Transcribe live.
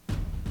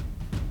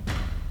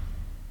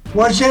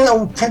Was it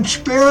a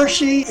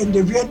conspiracy in the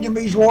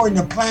Vietnamese War and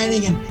the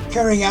planning and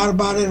carrying out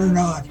about it or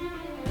not?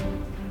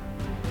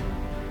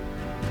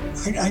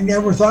 I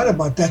never thought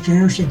about that. That's an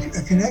interesting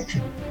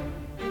connection.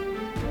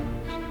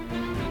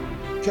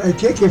 Can I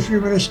take a few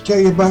minutes to tell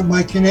you about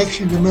my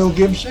connection to Mel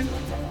Gibson?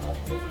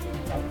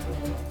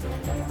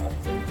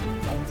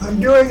 I'm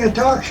doing a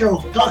talk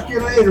show. Talk to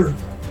you later.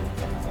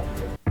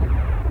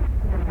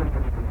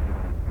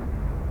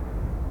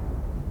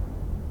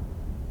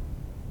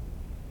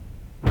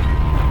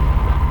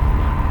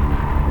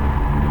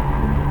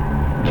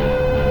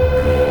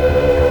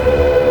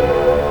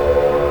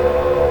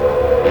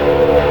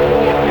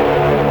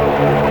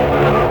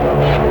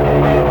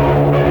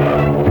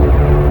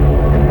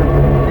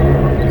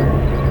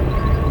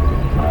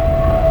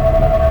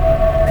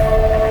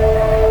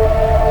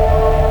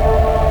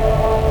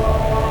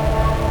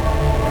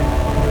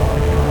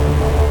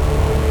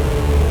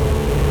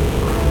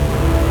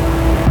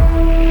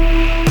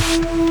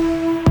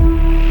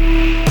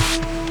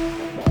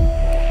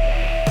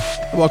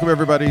 Welcome,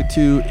 everybody,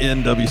 to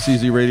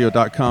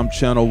NWCZRadio.com,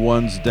 Channel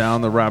 1's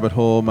Down the Rabbit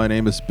Hole. My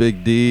name is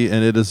Big D,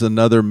 and it is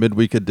another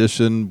midweek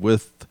edition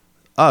with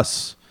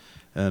us.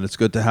 And it's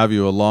good to have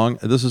you along.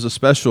 This is a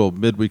special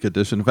midweek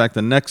edition. In fact,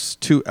 the next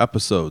two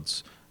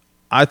episodes,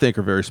 I think,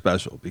 are very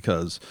special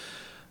because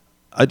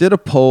I did a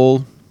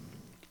poll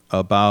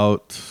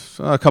about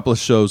a couple of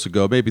shows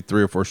ago, maybe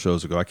 3 or 4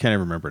 shows ago. I can't even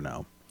remember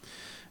now.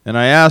 And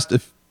I asked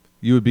if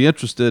you would be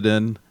interested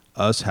in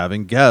us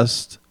having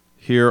guests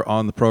here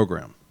on the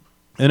program.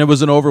 And it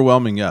was an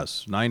overwhelming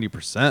yes,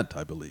 90%,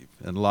 I believe,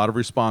 and a lot of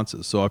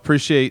responses. So I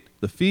appreciate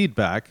the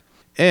feedback.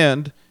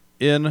 And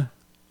in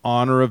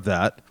honor of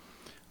that,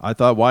 I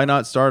thought, why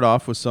not start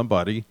off with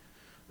somebody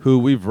who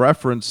we've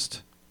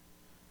referenced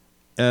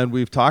and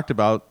we've talked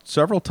about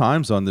several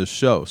times on this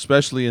show,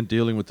 especially in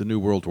dealing with the New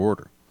World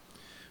Order.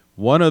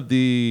 One of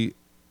the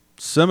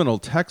seminal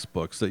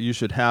textbooks that you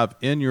should have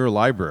in your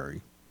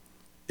library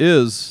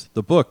is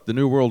the book, The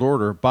New World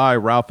Order, by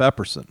Ralph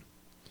Epperson.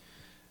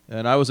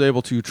 And I was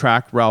able to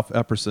track Ralph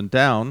Epperson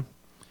down,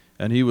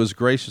 and he was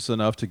gracious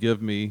enough to give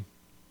me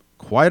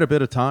quite a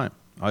bit of time.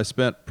 I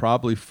spent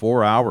probably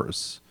 4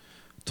 hours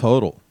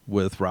total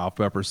with Ralph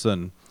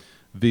Epperson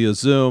via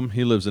Zoom.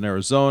 He lives in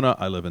Arizona.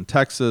 I live in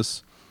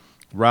Texas.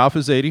 Ralph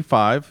is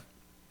 85,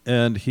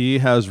 and he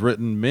has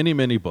written many,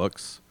 many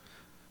books.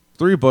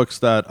 3 books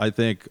that I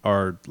think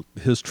are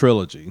his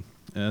trilogy,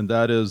 and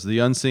that is The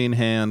Unseen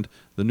Hand,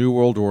 The New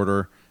World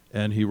Order,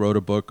 and he wrote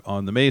a book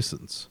on the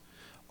Masons.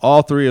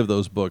 All 3 of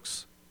those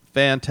books,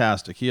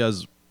 fantastic. He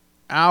has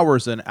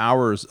hours and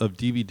hours of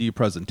DVD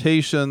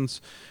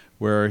presentations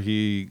where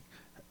he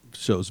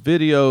shows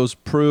videos,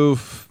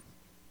 proof,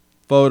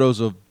 photos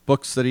of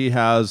books that he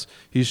has.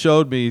 He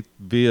showed me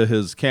via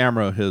his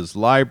camera his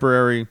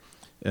library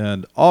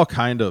and all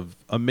kind of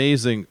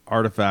amazing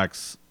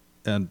artifacts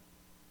and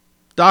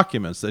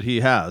documents that he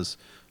has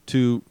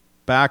to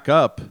back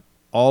up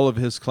all of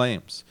his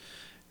claims.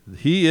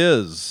 He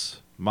is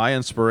my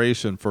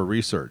inspiration for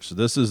research.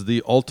 This is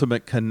the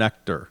ultimate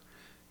connector.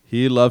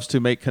 He loves to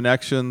make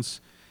connections,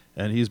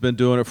 and he's been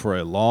doing it for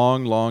a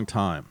long, long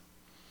time.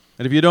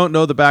 And if you don't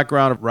know the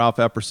background of Ralph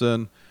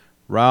Epperson,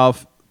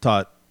 Ralph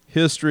taught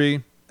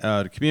history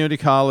at a community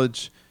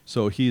college,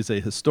 so he's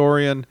a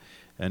historian,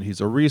 and he's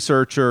a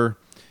researcher,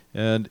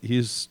 and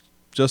he's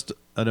just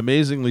an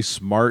amazingly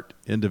smart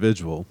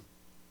individual.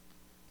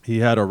 He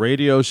had a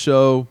radio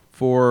show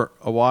for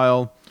a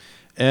while,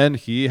 and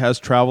he has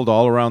traveled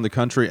all around the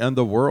country and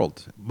the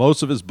world.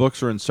 Most of his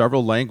books are in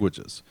several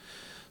languages.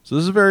 So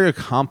this is a very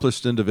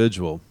accomplished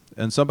individual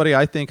and somebody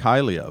I think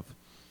highly of.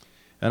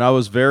 And I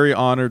was very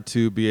honored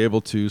to be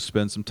able to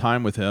spend some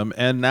time with him,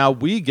 and now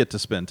we get to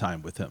spend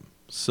time with him.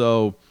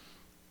 So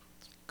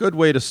good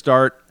way to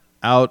start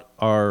out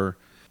our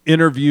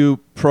interview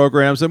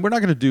programs. And we're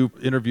not going to do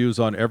interviews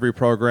on every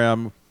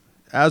program.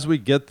 As we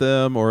get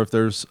them, or if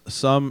there's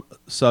some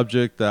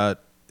subject that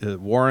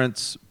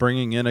warrants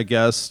bringing in a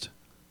guest,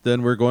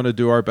 then we're going to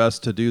do our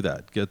best to do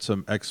that. Get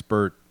some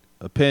expert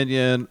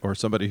opinion or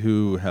somebody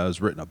who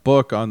has written a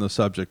book on the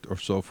subject or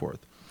so forth.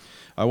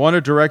 I want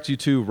to direct you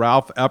to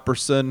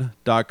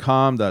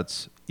ralphepperson.com.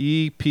 That's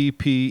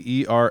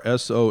EPPERSON,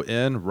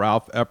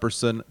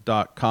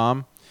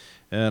 ralphepperson.com.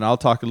 And I'll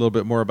talk a little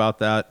bit more about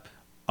that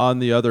on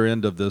the other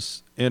end of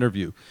this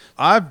interview.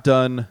 I've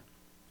done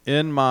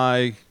in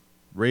my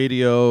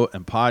radio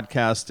and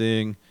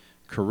podcasting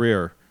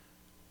career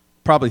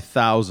probably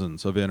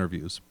thousands of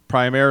interviews,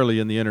 primarily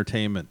in the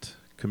entertainment,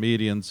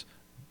 comedians,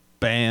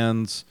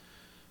 bands,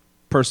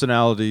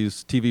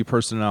 personalities, TV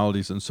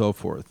personalities, and so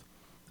forth.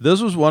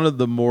 This was one of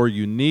the more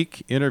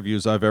unique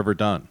interviews I've ever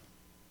done,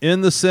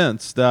 in the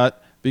sense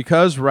that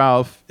because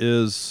Ralph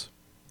is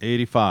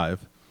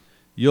 85,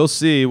 you'll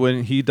see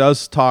when he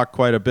does talk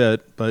quite a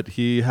bit, but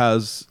he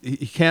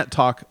can't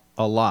talk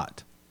a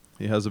lot.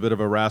 He has a bit of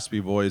a raspy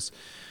voice.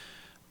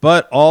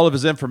 But all of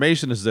his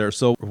information is there.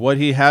 So what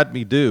he had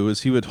me do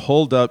is he would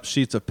hold up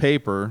sheets of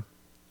paper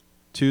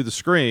to the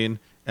screen,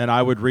 and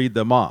I would read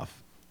them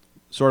off,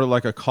 sort of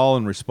like a call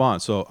and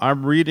response. So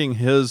I'm reading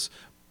his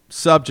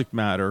subject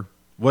matter,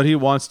 what he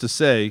wants to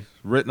say,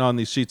 written on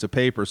these sheets of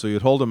paper. So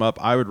you'd hold them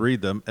up, I would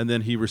read them, and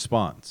then he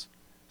responds.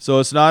 So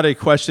it's not a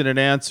question and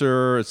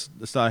answer.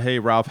 It's not, hey,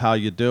 Ralph, how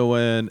you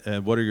doing?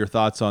 And what are your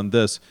thoughts on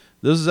this?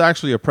 This is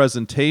actually a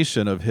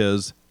presentation of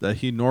his that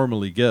he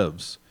normally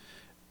gives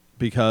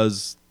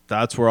because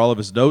that's where all of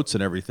his notes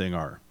and everything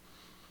are.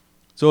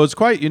 So it's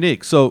quite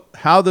unique. So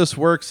how this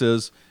works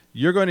is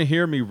you're going to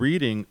hear me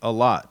reading a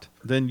lot.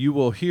 Then you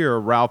will hear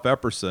Ralph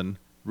Epperson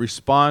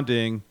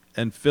responding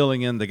and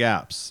filling in the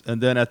gaps.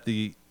 And then at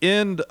the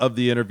end of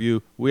the interview,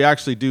 we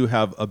actually do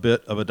have a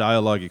bit of a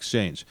dialogue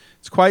exchange.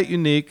 It's quite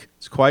unique.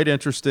 It's quite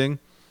interesting.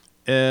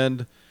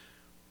 And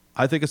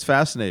I think it's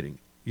fascinating.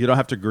 You don't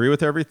have to agree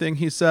with everything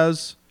he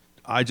says.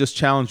 I just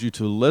challenge you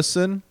to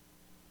listen,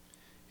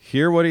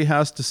 hear what he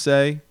has to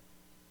say,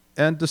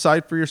 and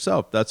decide for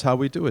yourself. That's how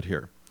we do it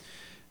here.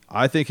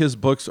 I think his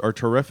books are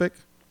terrific.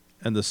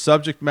 And the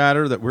subject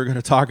matter that we're going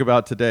to talk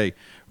about today,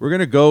 we're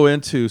going to go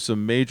into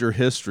some major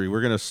history.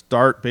 We're going to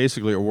start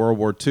basically at World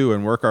War II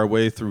and work our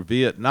way through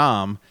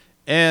Vietnam,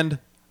 and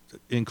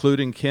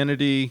including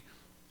Kennedy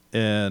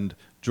and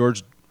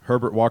George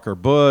Herbert Walker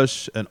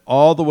Bush and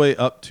all the way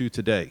up to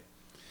today.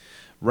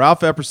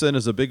 Ralph Epperson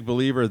is a big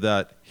believer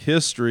that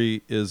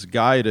history is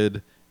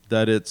guided,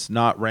 that it's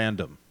not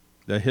random,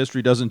 that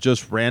history doesn't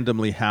just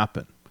randomly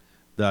happen,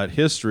 that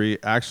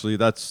history actually,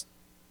 that's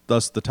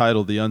thus the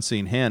title, The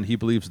Unseen Hand. He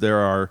believes there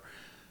are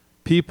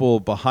people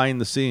behind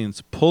the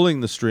scenes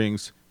pulling the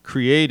strings,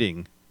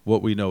 creating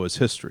what we know as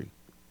history.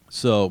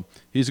 So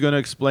he's going to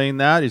explain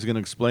that. He's going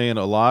to explain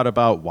a lot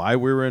about why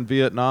we were in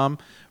Vietnam,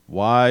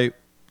 why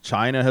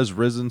China has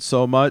risen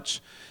so much,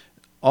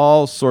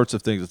 all sorts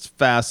of things. It's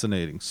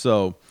fascinating.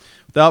 So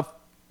without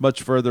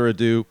much further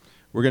ado,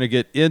 we're going to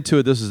get into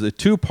it. This is a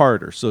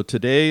two-parter. So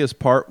today is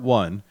part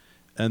one,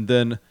 and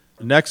then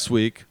next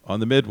week on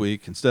the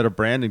midweek, instead of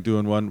Brandon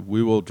doing one,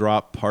 we will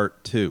drop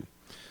part two.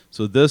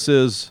 So this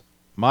is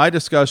my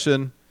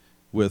discussion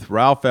with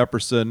Ralph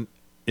Epperson.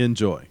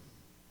 Enjoy.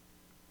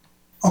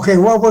 Okay,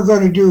 what we're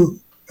going to do,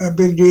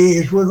 Big D,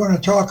 is we're going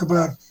to talk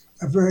about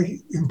a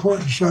very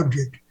important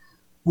subject.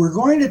 We're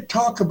going to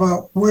talk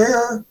about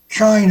where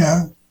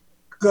China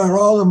got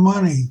all the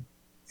money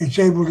it's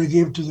able to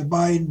give to the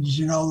Bidens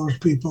and all those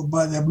people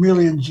by the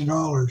millions of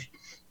dollars,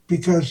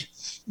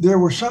 because there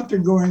was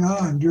something going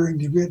on during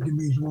the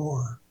Vietnamese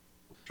War.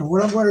 So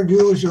what I'm going to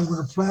do is I'm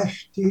going to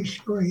flash these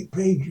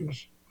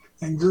pages,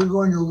 and you're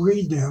going to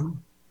read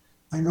them.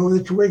 I know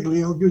it's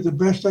wiggly. I'll do the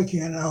best I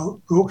can.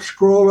 I'll go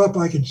scroll up.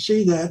 I can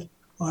see that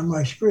on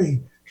my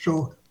screen.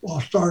 So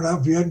I'll start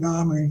out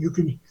Vietnam, and you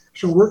can.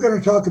 So we're going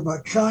to talk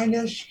about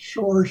China's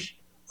source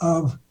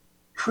of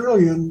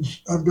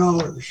trillions of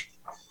dollars.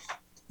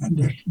 And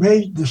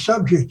the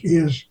subject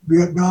is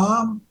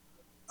Vietnam,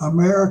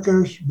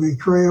 America's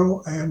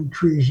betrayal and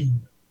treason,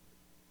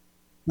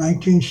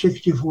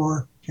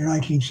 1964 to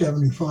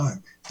 1975.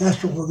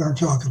 That's what we're going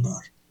to talk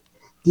about.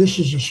 This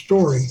is a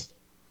story.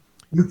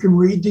 You can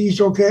read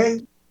these, okay?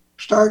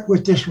 Start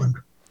with this one.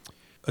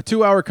 A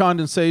 2-hour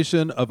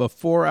condensation of a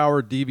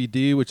 4-hour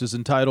DVD, which is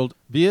entitled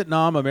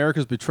Vietnam,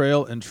 America's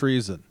Betrayal and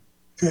Treason.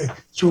 Okay,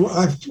 so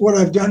what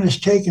I've done is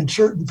taken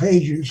certain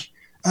pages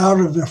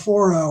out of the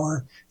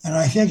 4-hour, and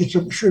I think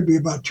it should be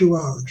about 2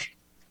 hours.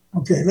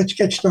 Okay, let's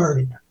get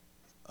started.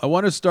 I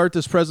want to start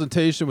this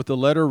presentation with a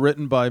letter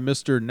written by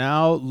Mr.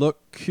 Now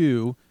Look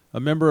Q, a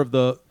member of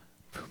the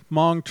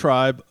Hmong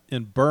tribe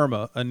in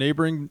Burma, a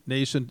neighboring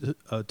nation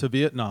to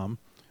Vietnam.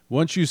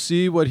 Once you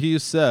see what he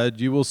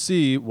said, you will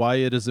see why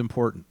it is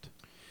important.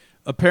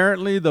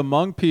 Apparently, the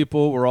Hmong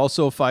people were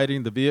also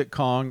fighting the Viet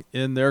Cong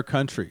in their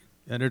country,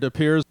 and it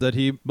appears that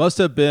he must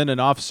have been an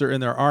officer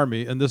in their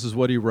army, and this is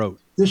what he wrote.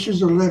 This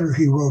is a letter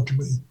he wrote to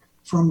me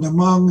from the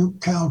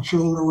Hmong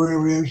Council or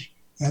wherever it is,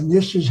 and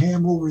this is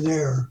him over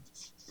there.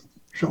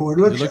 So it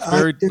looks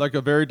like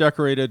a very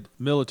decorated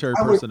military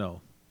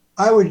personnel.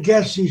 I would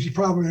guess he's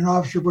probably an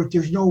officer, but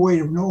there's no way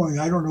of knowing.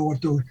 I don't know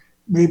what those,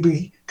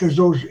 maybe because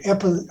those,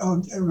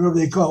 whatever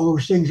they call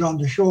those things on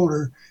the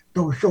shoulder,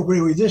 don't show. But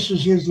anyway, this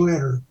is his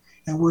letter,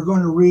 and we're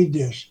going to read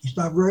this. It's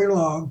not very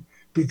long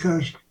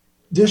because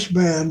this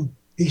man,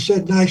 he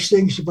said nice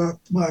things about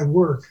my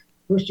work.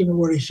 Listen to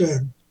what he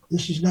said.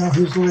 This is now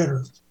his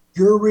letter.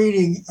 You're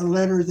reading a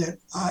letter that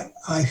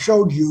I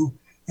showed you,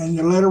 and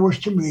the letter was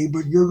to me,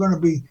 but you're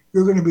going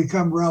to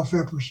become Ralph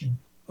Epperson.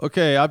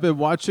 Okay, I've been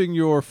watching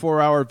your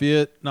 4-hour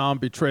Vietnam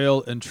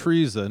betrayal and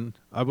treason.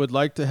 I would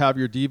like to have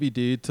your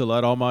DVD to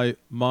let all my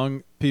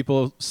Hmong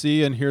people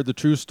see and hear the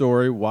true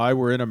story, why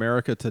we're in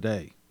America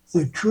today.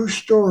 The true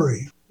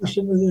story.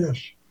 Listen to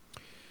this.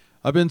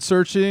 I've been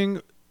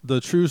searching the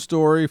true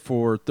story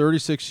for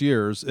 36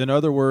 years. In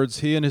other words,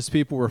 he and his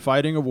people were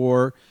fighting a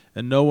war,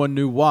 and no one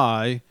knew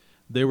why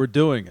they were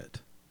doing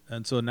it.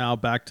 And so now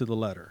back to the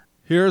letter.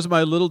 Here's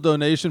my little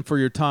donation for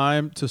your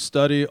time to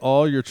study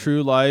all your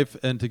true life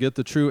and to get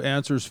the true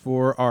answers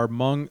for our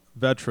Hmong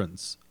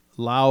veterans,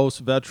 Laos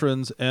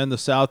veterans, and the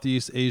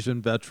Southeast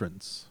Asian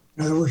veterans.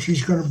 In other words,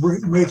 he's going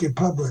to make it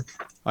public.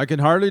 I can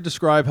hardly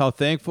describe how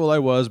thankful I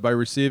was by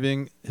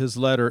receiving his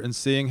letter and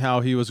seeing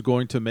how he was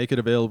going to make it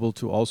available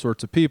to all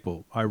sorts of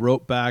people. I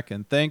wrote back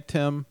and thanked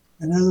him.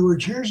 In other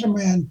words, here's a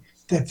man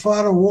that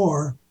fought a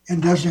war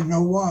and doesn't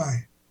know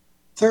why.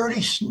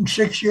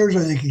 36 years,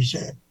 I think he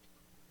said.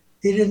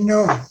 He didn't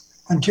know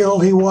until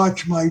he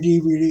watched my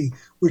DVD,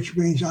 which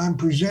means I'm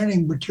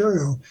presenting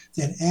material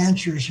that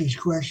answers his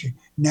question.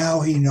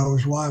 Now he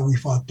knows why we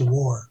fought the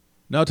war.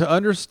 Now, to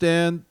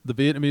understand the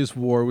Vietnamese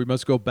War, we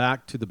must go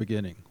back to the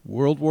beginning.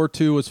 World War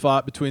II was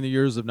fought between the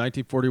years of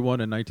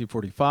 1941 and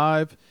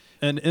 1945.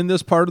 And in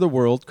this part of the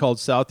world, called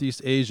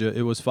Southeast Asia,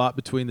 it was fought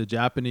between the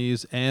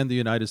Japanese and the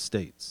United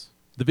States.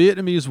 The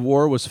Vietnamese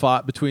War was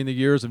fought between the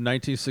years of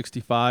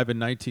 1965 and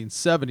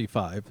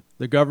 1975.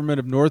 The government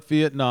of North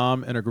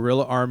Vietnam and a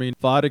guerrilla army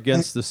fought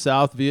against the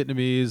South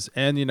Vietnamese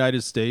and the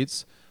United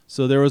States,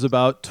 so there was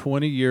about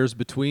 20 years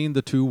between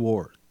the two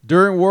wars.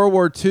 During World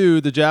War II,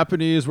 the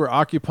Japanese were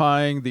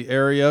occupying the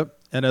area,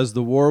 and as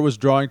the war was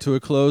drawing to a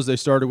close, they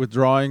started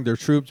withdrawing their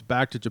troops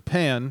back to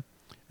Japan,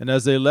 and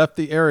as they left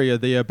the area,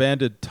 they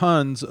abandoned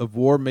tons of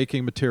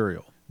war-making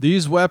material.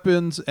 These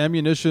weapons,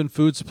 ammunition,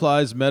 food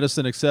supplies,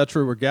 medicine,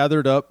 etc. were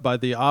gathered up by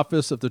the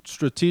Office of the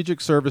Strategic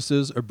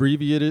Services,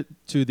 abbreviated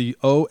to the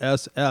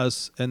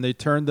OSS, and they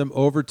turned them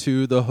over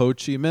to the Ho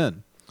Chi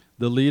Minh,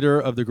 the leader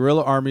of the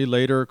guerrilla army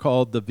later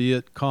called the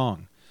Viet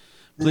Cong.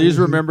 Please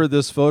remember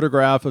this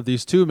photograph of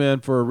these two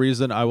men for a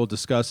reason I will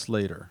discuss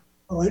later.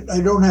 Oh,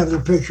 I don't have the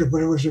picture,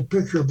 but it was a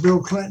picture of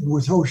Bill Clinton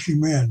with Ho Chi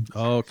Minh.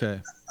 Oh,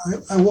 okay.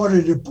 I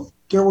wanted to,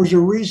 there was a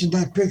reason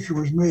that picture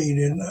was made,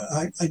 and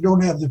I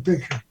don't have the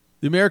picture.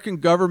 The American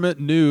government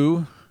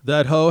knew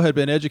that Ho had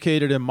been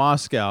educated in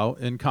Moscow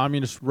in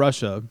communist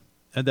Russia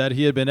and that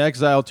he had been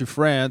exiled to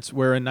France,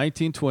 where in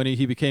 1920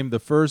 he became the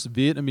first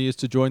Vietnamese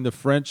to join the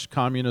French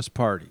Communist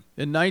Party.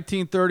 In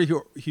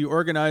 1930, he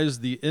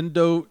organized the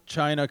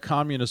Indochina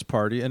Communist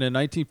Party, and in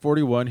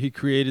 1941 he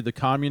created the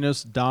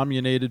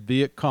communist-dominated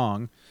Viet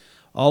Cong.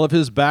 All of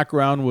his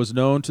background was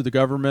known to the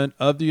government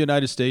of the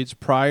United States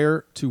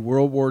prior to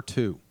World War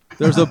II.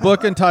 There's a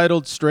book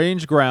entitled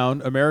Strange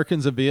Ground,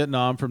 Americans in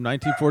Vietnam from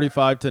 1945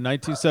 to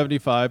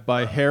 1975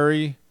 by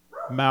Harry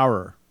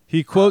Maurer.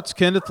 He quotes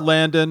Kenneth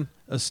Landon,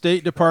 a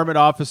State Department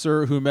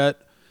officer who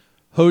met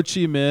Ho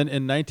Chi Minh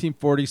in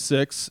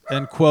 1946,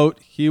 and, quote,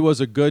 he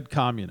was a good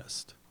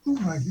communist. Oh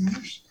my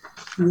goodness.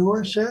 The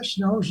OSS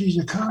knows he's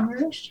a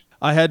communist?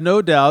 I had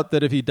no doubt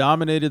that if he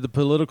dominated the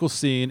political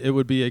scene, it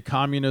would be a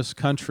communist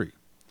country.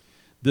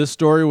 This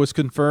story was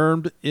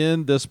confirmed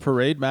in this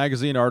Parade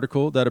magazine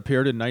article that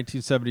appeared in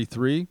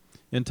 1973,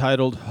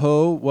 entitled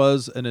Ho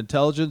was an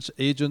intelligence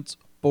agent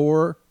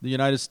for the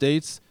United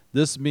States.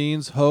 This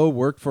means Ho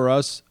worked for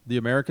us, the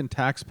American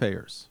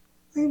taxpayers.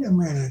 Wait a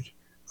minute.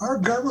 Our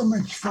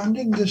government's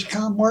funding this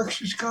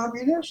Marxist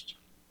communist?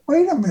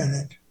 Wait a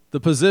minute.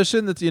 The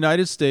position that the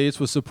United States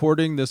was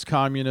supporting this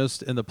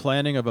communist in the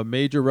planning of a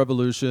major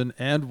revolution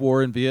and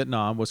war in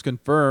Vietnam was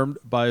confirmed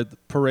by the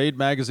Parade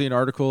magazine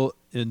article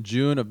in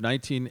June of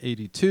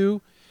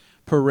 1982.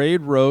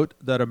 Parade wrote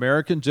that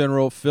American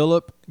General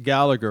Philip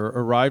Gallagher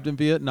arrived in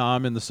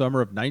Vietnam in the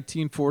summer of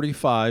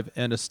 1945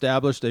 and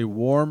established a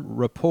warm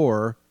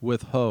rapport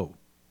with Ho.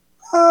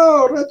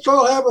 Oh, let's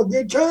all have a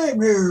good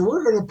time here.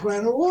 We're going to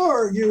plan a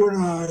war, you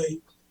and I.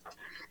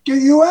 Do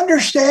you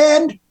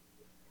understand?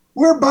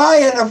 We're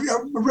buying a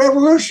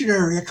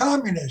revolutionary, a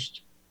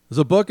communist. There's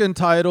a book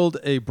entitled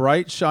A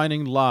Bright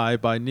Shining Lie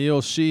by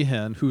Neil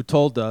Sheehan, who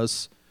told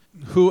us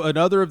who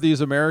another of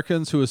these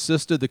Americans who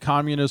assisted the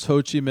communist Ho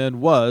Chi Minh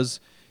was.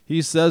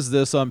 He says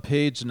this on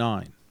page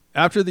 9.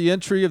 After the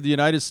entry of the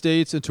United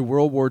States into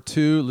World War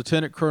II,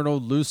 Lieutenant Colonel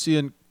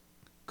Lucien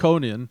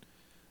Conan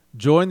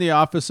joined the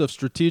Office of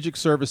Strategic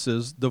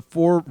Services, the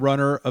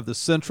forerunner of the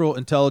Central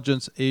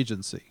Intelligence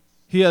Agency.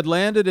 He had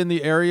landed in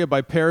the area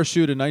by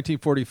parachute in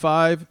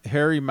 1945.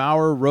 Harry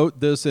Maurer wrote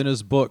this in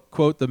his book,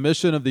 quote, the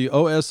mission of the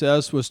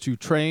OSS was to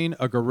train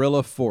a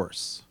guerrilla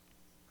force.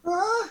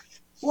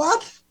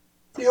 What?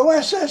 The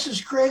OSS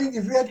is creating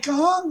the Viet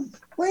Cong?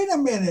 Wait a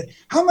minute.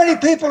 How many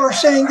people are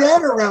saying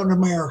that around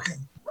America?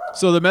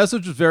 So the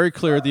message was very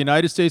clear. The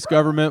United States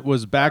government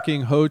was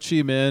backing Ho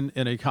Chi Minh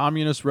in a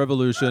communist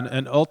revolution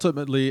and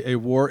ultimately a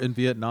war in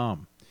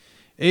Vietnam.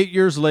 8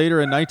 years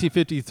later, in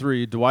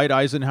 1953, Dwight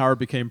Eisenhower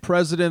became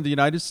president of the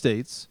United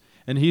States,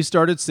 and he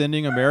started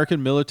sending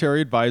American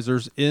military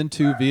advisors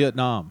into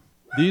Vietnam.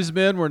 These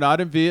men were not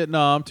in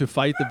Vietnam to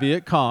fight the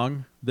Viet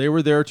Cong. They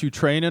were there to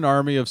train an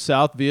army of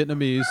South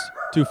Vietnamese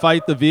to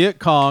fight the Viet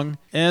Cong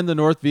and the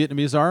North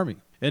Vietnamese army.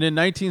 And in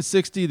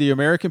 1960, the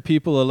American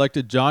people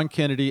elected John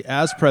Kennedy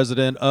as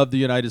president of the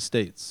United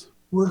States.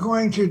 We're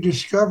going to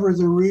discover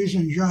the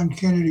reason John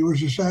Kennedy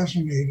was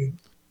assassinated.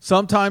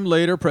 Sometime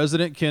later,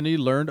 President Kennedy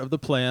learned of the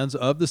plans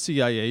of the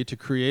CIA to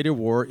create a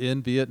war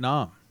in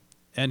Vietnam,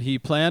 and he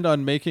planned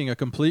on making a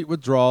complete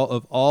withdrawal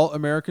of all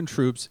American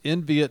troops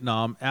in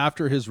Vietnam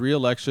after his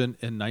re-election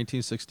in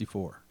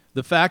 1964.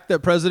 The fact that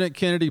President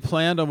Kennedy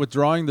planned on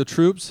withdrawing the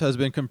troops has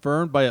been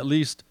confirmed by at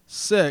least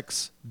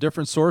 6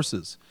 different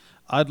sources.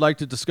 I'd like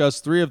to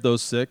discuss 3 of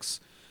those 6.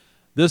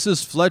 This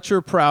is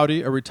Fletcher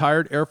Prouty, a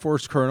retired Air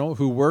Force colonel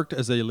who worked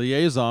as a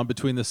liaison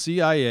between the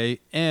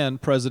CIA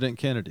and President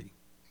Kennedy.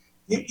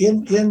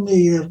 In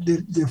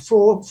the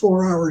full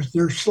 4 hours,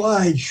 there's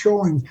slides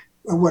showing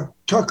what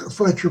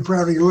Fletcher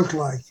Prouty looked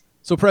like.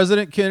 So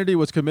President Kennedy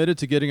was committed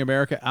to getting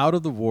America out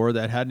of the war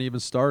that hadn't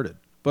even started.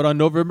 But on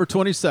November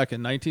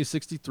 22nd,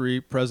 1963,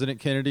 President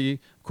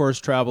Kennedy, of course,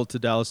 traveled to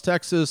Dallas,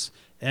 Texas,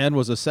 and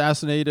was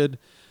assassinated.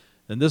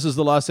 And this is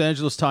the Los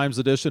Angeles Times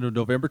edition of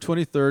November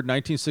 23rd,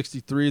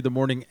 1963, the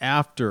morning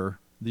after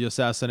the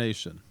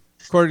assassination.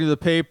 According to the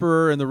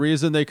paper, and the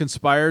reason they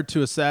conspired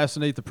to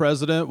assassinate the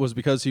president was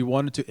because he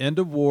wanted to end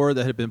a war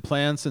that had been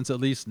planned since at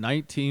least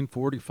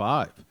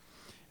 1945,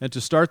 and to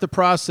start the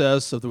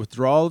process of the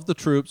withdrawal of the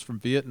troops from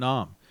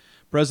Vietnam.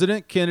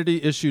 President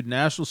Kennedy issued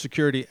National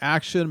Security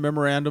Action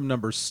Memorandum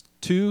number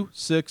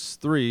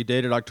 263,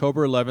 dated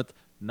October 11th,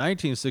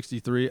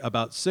 1963,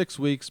 about 6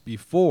 weeks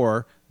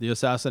before the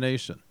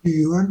assassination. Do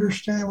you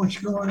understand what's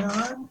going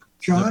on?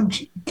 John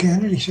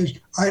Kennedy says,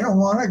 I don't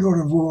want to go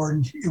to war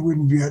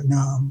in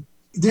Vietnam.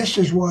 This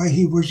is why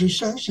he was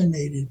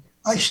assassinated.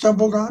 I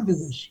stumbled onto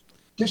this.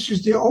 This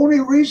is the only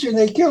reason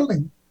they killed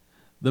him.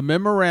 The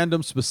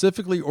memorandum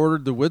specifically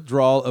ordered the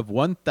withdrawal of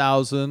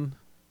 1,000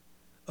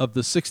 of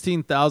the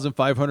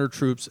 16,500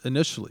 troops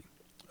initially.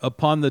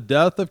 Upon the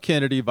death of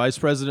Kennedy, Vice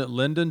President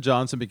Lyndon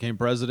Johnson became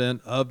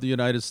President of the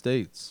United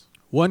States.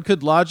 One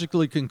could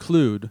logically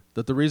conclude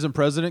that the reason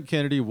President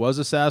Kennedy was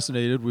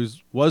assassinated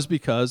was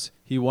because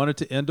he wanted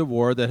to end a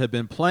war that had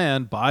been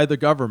planned by the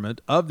government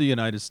of the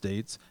United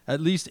States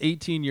at least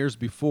 18 years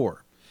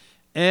before,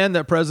 and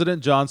that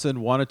President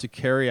Johnson wanted to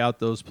carry out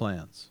those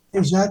plans.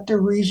 Is that the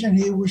reason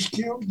he was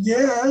killed?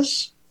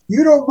 Yes.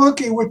 You don't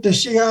monkey with the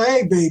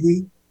CIA,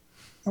 baby.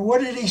 And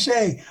what did he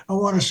say? I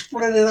want to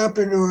split it up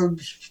into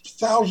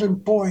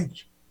 1,000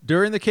 points.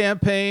 During the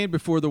campaign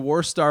before the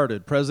war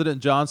started,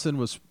 President Johnson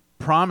was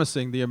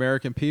promising the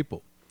American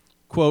people,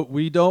 quote,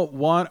 we don't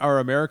want our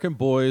American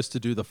boys to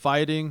do the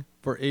fighting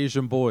for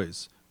Asian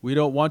boys. We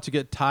don't want to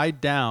get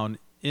tied down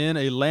in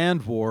a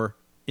land war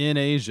in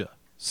Asia.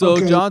 So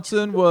okay.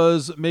 Johnson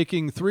was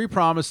making three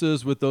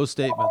promises with those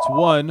statements.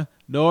 One,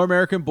 no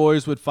American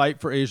boys would fight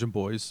for Asian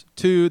boys.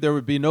 Two, there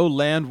would be no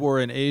land war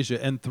in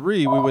Asia. And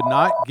three, we would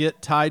not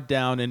get tied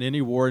down in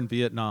any war in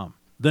Vietnam.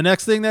 The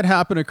next thing that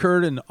happened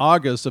occurred in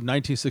August of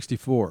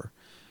 1964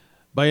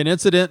 by an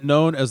incident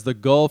known as the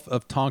Gulf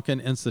of Tonkin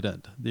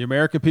incident. The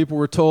American people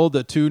were told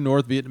that two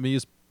North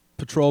Vietnamese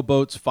patrol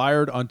boats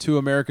fired on two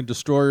American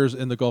destroyers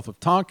in the Gulf of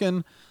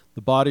Tonkin,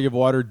 the body of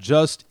water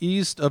just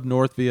east of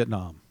North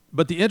Vietnam.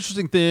 But the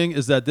interesting thing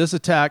is that this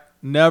attack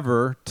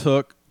never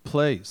took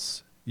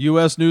place.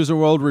 U.S. News &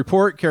 World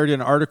Report carried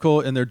an article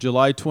in their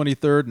July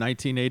 23,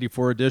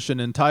 1984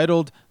 edition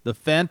entitled The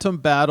Phantom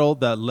Battle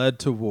That Led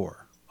to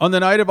War. On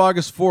the night of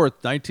August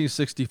 4th,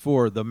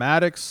 1964, the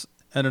Maddox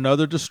and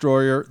another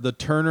destroyer, the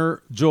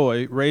Turner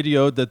Joy,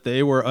 radioed that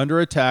they were under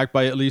attack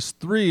by at least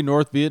three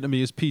North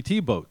Vietnamese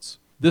PT boats.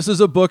 This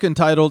is a book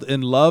entitled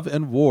In Love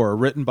and War,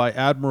 written by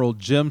Admiral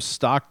Jim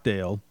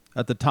Stockdale,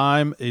 at the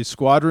time a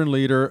squadron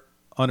leader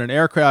on an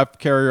aircraft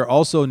carrier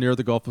also near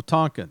the Gulf of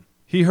Tonkin.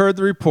 He heard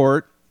the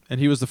report, and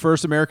he was the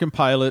first American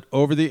pilot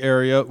over the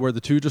area where the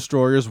two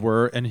destroyers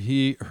were, and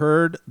he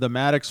heard the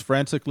Maddox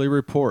frantically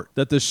report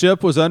that the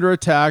ship was under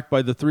attack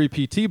by the three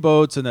PT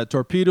boats and that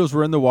torpedoes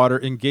were in the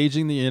water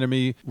engaging the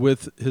enemy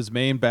with his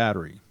main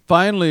battery.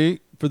 Finally,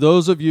 for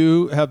those of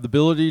you who have the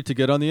ability to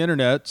get on the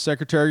internet,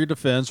 Secretary of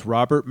Defense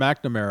Robert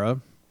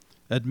McNamara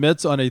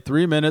admits on a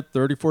 3-minute,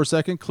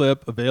 34-second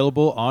clip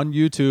available on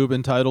YouTube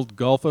entitled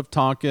Gulf of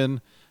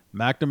Tonkin,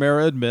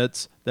 McNamara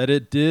admits that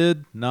it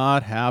did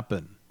not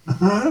happen.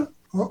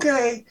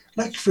 Okay,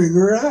 let's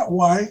figure it out.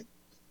 Why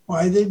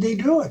did they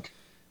do it?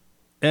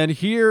 And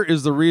here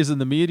is the reason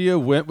the media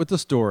went with the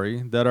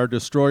story that our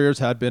destroyers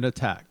had been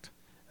attacked.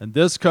 And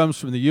this comes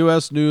from the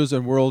U.S. News &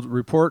 World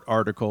Report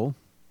article.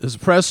 His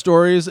press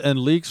stories and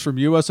leaks from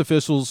U.S.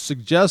 officials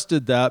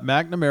suggested that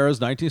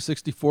McNamara's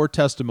 1964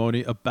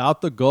 testimony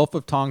about the Gulf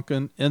of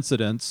Tonkin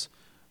incidents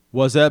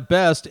was at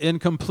best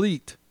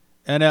incomplete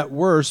and at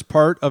worst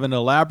part of an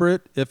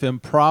elaborate, if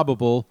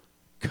improbable,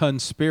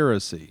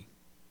 conspiracy.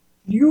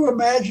 You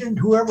imagine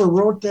whoever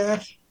wrote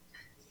that?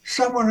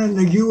 Someone in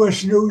the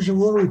U.S. News and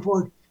World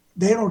Report,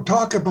 they don't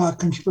talk about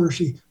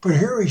conspiracy, but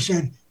here he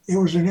said it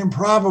was an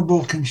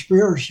improbable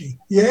conspiracy.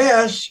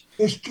 Yes,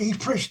 his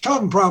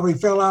tongue probably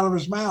fell out of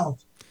his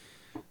mouth.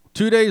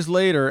 2 days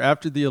later,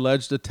 after the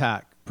alleged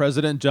attack,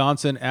 President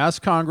Johnson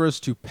asked Congress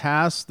to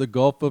pass the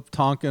Gulf of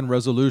Tonkin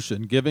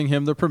resolution, giving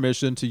him the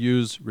permission to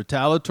use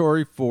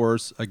retaliatory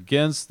force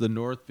against the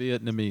North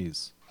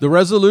Vietnamese. The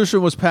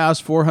resolution was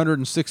passed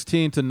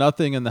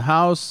 416-0 in the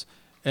House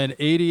and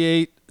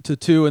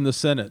 88-2 in the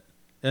Senate,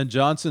 and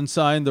Johnson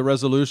signed the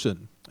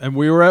resolution. And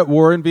we were at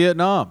war in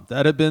Vietnam.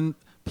 That had been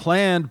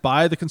planned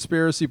by the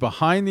conspiracy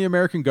behind the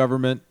American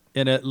government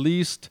in at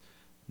least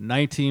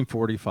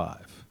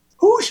 1945.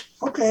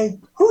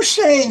 Who's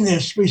saying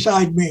this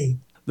beside me?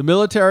 The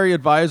military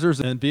advisors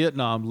in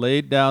Vietnam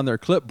laid down their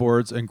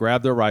clipboards and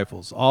grabbed their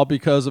rifles, all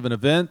because of an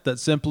event that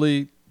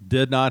simply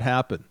did not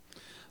happen.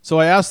 So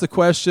I asked the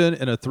question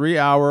in a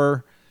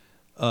 3-hour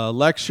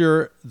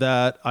lecture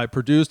that I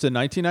produced in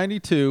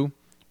 1992.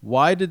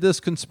 Why did this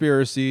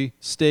conspiracy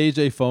stage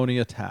a phony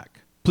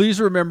attack? Please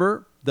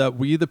remember that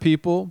we, the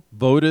people,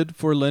 voted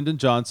for Lyndon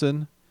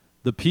Johnson,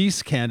 the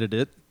peace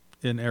candidate,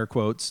 in air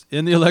quotes,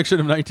 in the election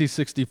of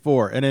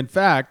 1964. And in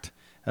fact,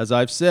 as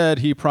I've said,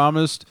 he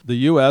promised the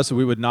U.S.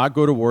 we would not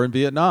go to war in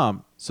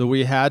Vietnam. So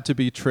we had to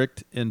be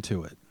tricked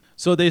into it.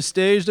 So they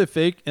staged a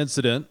fake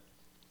incident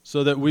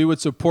so that we would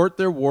support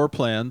their war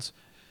plans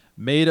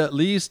made at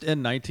least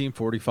in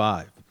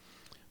 1945.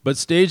 But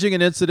staging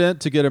an incident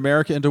to get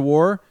America into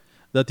war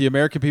that the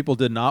American people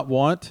did not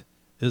want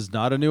is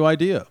not a new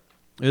idea.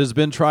 It has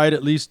been tried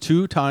at least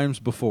 2 times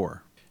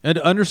before. And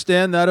to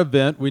understand that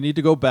event, we need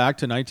to go back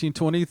to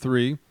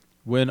 1923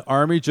 when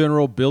Army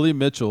General Billy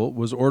Mitchell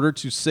was ordered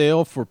to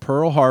sail for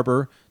Pearl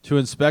Harbor to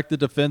inspect the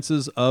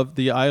defenses of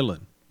the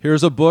island.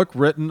 Here's a book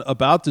written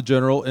about the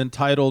general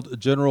entitled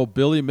General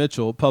Billy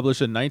Mitchell,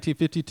 published in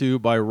 1952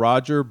 by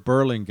Roger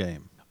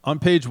Burlingame. On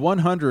page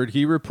 100,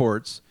 he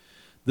reports,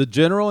 the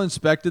general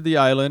inspected the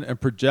island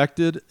and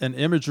projected an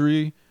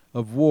imagery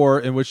of war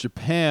in which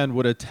Japan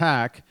would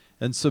attack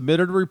and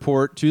submitted a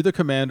report to the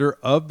commander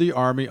of the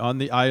army on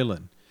the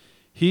island.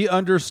 He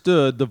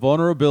understood the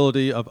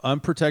vulnerability of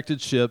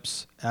unprotected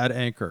ships at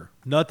anchor.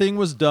 Nothing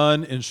was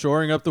done in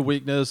shoring up the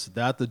weakness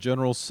that the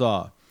general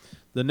saw.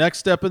 The next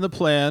step in the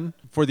plan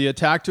for the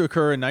attack to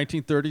occur in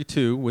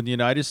 1932, when the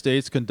United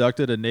States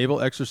conducted a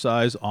naval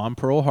exercise on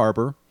Pearl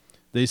Harbor,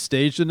 they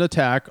staged an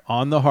attack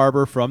on the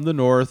harbor from the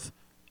north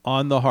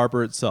on the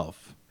harbor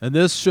itself. And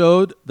this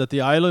showed that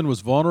the island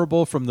was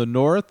vulnerable from the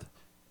north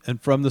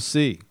and from the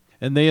sea.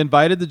 And they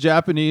invited the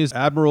Japanese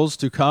admirals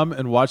to come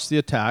and watch the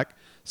attack.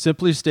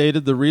 Simply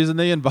stated, the reason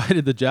they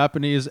invited the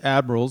Japanese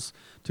admirals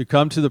to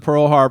come to the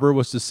Pearl Harbor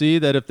was to see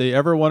that if they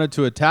ever wanted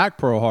to attack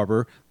Pearl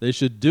Harbor, they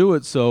should do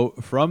it so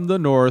from the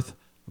north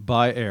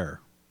by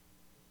air.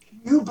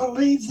 Can you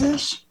believe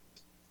this?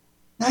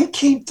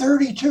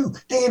 1932.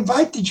 They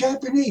invite the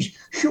Japanese.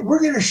 We're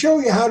going to show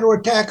you how to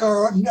attack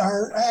our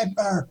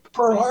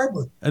Pearl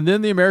Harbor. And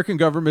then the American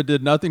government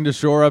did nothing to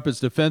shore up its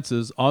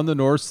defenses on the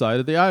north side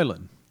of the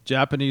island.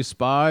 Japanese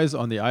spies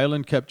on the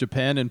island kept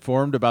Japan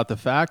informed about the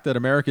fact that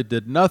America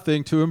did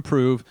nothing to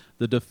improve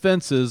the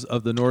defenses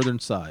of the northern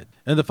side.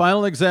 And the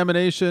final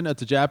examination at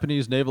the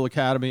Japanese Naval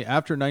Academy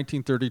after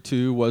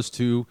 1932 was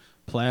to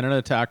plan an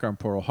attack on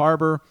Pearl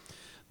Harbor.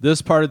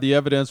 This part of the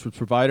evidence was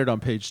provided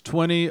on page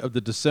 20 of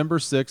the December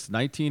 6,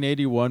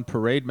 1981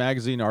 Parade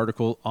magazine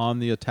article on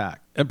the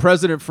attack. And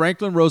President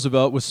Franklin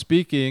Roosevelt was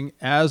speaking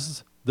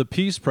as the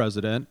peace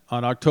president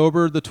on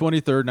October the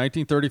 23rd,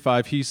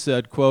 1935. He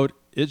said, quote,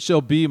 "It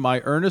shall be my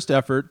earnest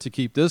effort to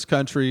keep this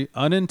country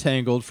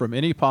unentangled from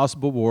any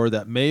possible war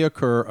that may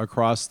occur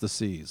across the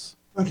seas."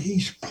 But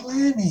he's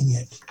planning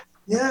it.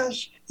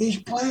 Yes, he's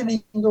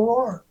planning the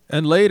war.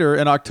 And later,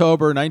 in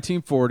October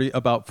 1940,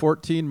 about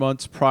 14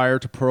 months prior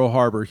to Pearl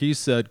Harbor, he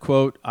said,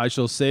 quote, "I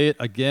shall say it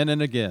again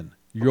and again.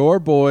 Your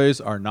boys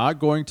are not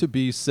going to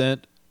be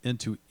sent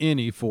into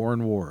any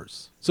foreign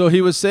wars." So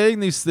he was saying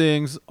these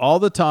things all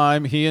the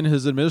time. He and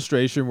his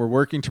administration were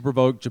working to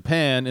provoke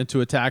Japan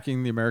into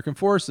attacking the American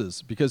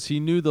forces because he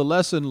knew the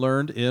lesson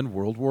learned in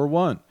World War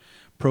I.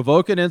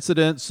 Provoke an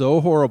incident so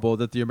horrible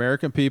that the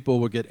American people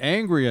would get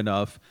angry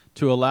enough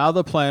to allow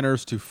the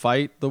planners to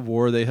fight the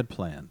war they had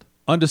planned.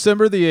 On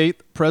December the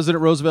 8th,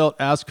 President Roosevelt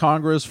asked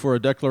Congress for a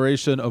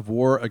declaration of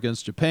war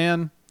against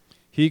Japan.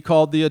 He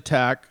called the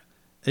attack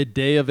a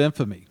day of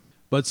infamy,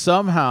 but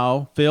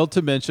somehow failed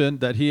to mention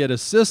that he had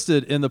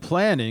assisted in the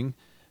planning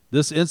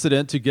this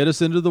incident to get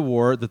us into the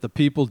war that the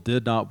people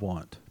did not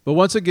want. But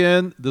once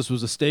again, this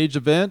was a staged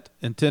event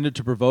intended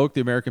to provoke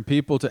the American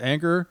people to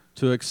anger,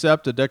 to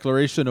accept a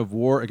declaration of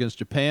war against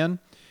Japan.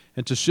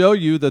 And to show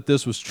you that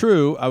this was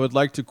true, I would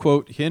like to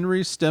quote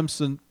Henry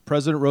Stimson,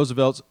 President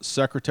Roosevelt's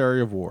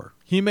Secretary of War.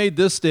 He made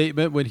this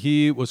statement when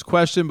he was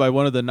questioned by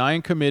one of the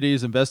 9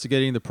 committees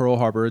investigating the Pearl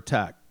Harbor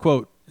attack.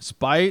 Quote, "In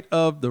spite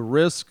of the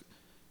risk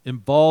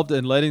involved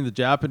in letting the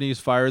Japanese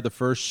fire the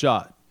first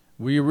shot,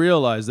 we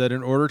realized that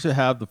in order to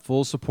have the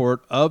full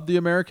support of the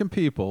American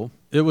people,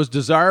 it was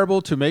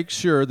desirable to make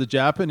sure the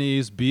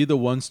Japanese be the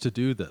ones to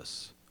do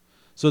this,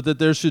 so that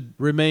there should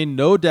remain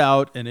no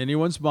doubt in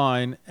anyone's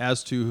mind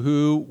as to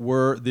who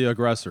were the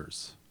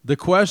aggressors. The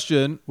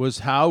question was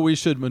how we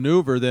should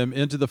maneuver them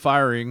into the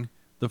firing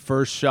the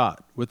first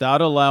shot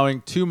without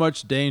allowing too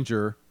much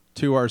danger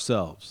to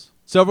ourselves."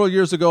 Several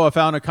years ago, I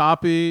found a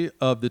copy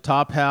of the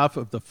top half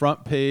of the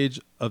front page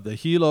of the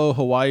Hilo,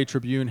 Hawaii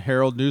Tribune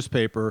Herald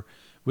newspaper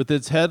with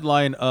its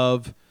headline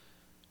of,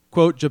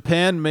 quote,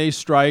 "Japan may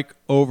strike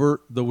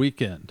over the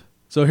weekend."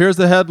 So here's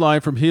the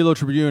headline from Hilo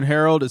Tribune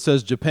Herald. It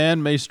says,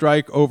 "Japan may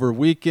strike over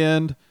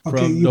weekend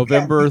from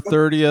November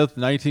 30th,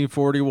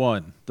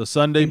 1941, the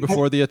Sunday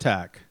before the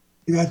attack."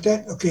 You got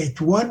that? Okay, it's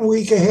 1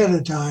 week ahead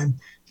of time.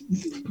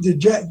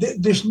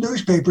 This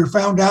newspaper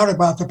found out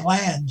about the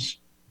plans.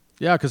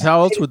 Yeah, because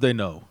how else would they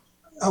know?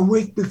 A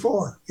week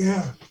before,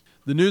 yeah.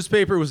 The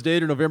newspaper was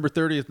dated November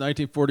 30th,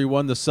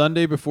 1941, the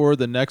Sunday before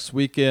the next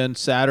weekend,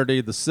 Saturday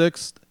the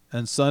 6th,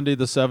 and Sunday,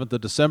 the 7th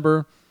of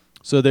December.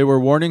 So they were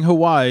warning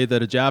Hawaii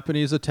that a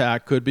Japanese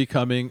attack could be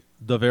coming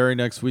the very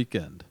next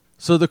weekend.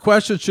 So the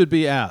question should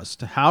be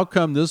asked, how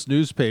come this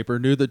newspaper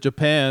knew that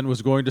Japan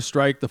was going to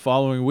strike the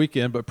following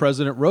weekend, but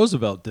President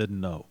Roosevelt didn't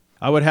know?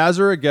 I would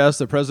hazard a guess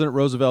that President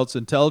Roosevelt's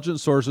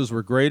intelligence sources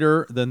were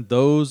greater than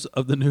those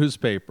of the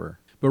newspaper.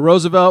 But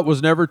Roosevelt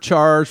was never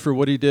charged for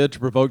what he did to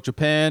provoke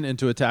Japan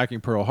into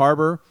attacking Pearl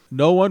Harbor.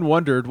 No one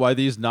wondered why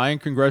these 9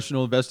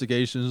 congressional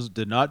investigations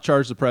did not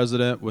charge the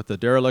president with the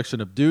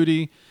dereliction of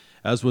duty,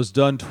 as was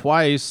done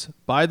twice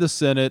by the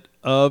Senate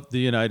of the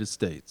United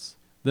States.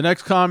 The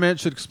next comment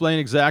should explain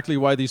exactly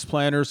why these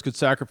planners could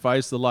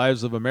sacrifice the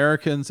lives of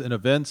Americans in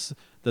events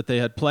that they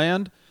had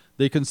planned.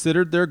 They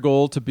considered their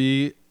goal to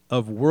be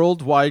of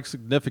worldwide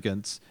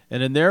significance,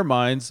 and in their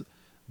minds,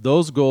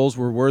 those goals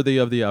were worthy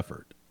of the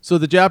effort. So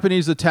the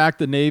Japanese attacked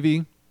the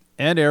Navy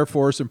and Air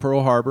Force in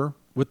Pearl Harbor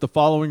with the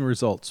following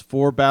results: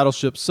 4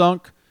 battleships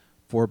sunk,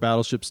 4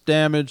 battleships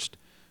damaged,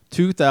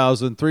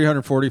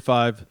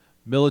 2,345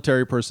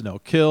 military personnel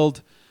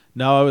killed.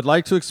 Now, I would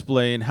like to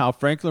explain how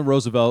Franklin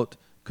Roosevelt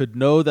could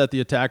know that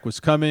the attack was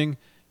coming,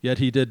 yet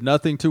he did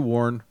nothing to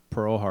warn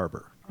Pearl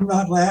Harbor.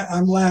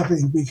 I'm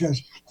laughing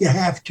because you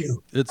have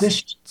to.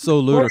 It's so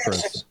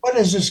ludicrous. What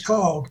is this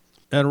called?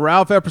 And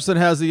Ralph Epperson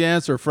has the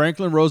answer.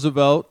 Franklin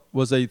Roosevelt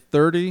was a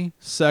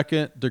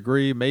 32nd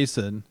degree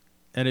Mason,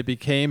 and it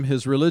became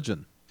his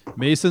religion.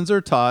 Masons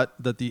are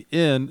taught that the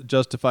end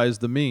justifies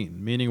the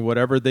mean, meaning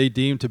whatever they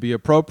deem to be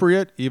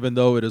appropriate, even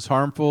though it is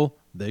harmful,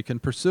 they can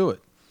pursue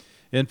it.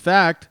 In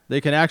fact, they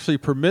can actually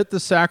permit the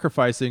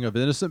sacrificing of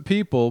innocent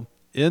people,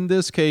 in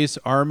this case,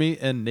 Army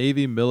and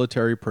Navy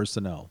military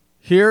personnel.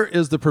 Here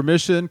is the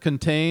permission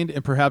contained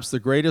in perhaps the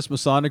greatest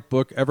Masonic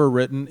book ever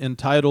written,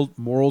 entitled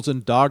Morals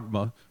and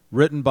Dogma,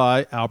 written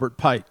by Albert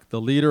Pike,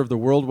 the leader of the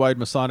worldwide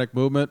Masonic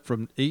movement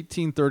from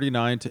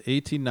 1839 to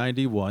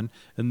 1891,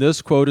 and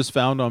this quote is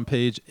found on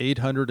page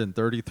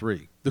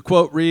 833. The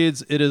quote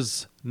reads, "It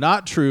is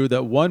not true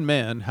that one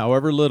man,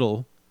 however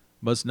little,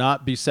 must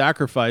not be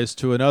sacrificed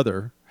to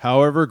another,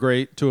 however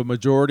great, to a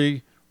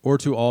majority or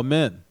to all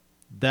men.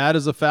 That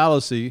is a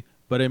fallacy,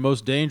 but a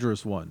most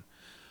dangerous one.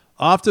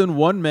 Often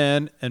one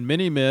man and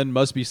many men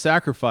must be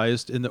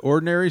sacrificed in the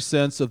ordinary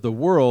sense of the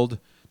word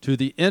to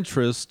the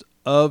interest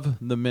of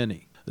the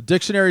many." The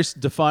dictionary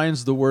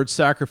defines the word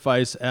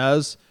sacrifice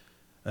as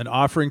an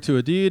offering to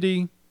a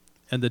deity,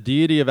 and the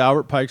deity of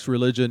Albert Pike's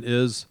religion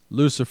is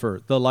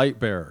Lucifer, the light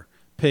bearer.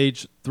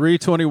 Page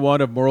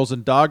 321 of Morals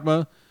and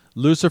Dogma.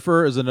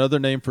 Lucifer is another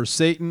name for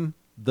Satan,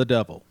 the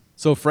devil.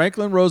 So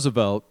Franklin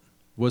Roosevelt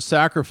was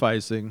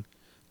sacrificing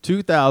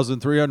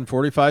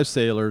 2,345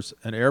 sailors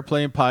and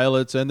airplane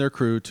pilots and their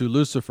crew to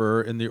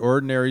Lucifer in the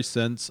ordinary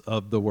sense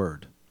of the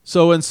word.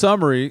 So in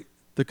summary,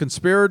 the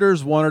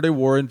conspirators wanted a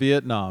war in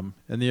Vietnam,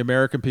 and the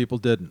American people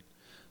didn't.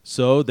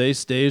 So they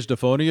staged a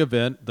phony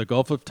event, the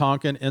Gulf of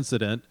Tonkin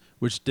incident,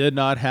 which did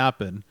not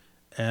happen,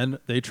 and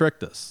they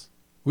tricked us.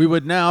 We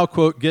would now,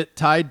 quote, get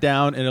tied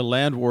down in a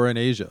land war in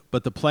Asia.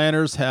 But the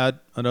planners had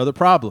another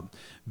problem.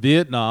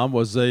 Vietnam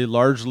was a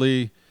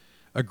largely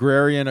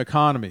agrarian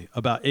economy.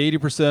 About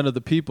 80% of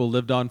the people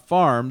lived on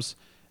farms,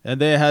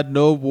 and they had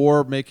no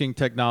war-making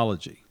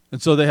technology.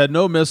 And so they had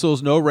no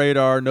missiles, no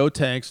radar, no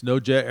tanks, no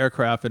jet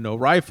aircraft, and no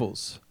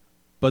rifles.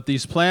 But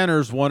these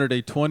planners wanted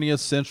a 20th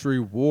century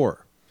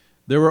war.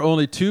 There were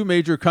only 2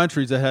 major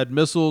countries that had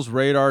missiles,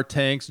 radar,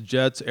 tanks,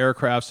 jets,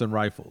 aircrafts, and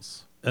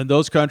rifles. And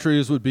those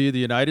countries would be the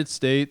United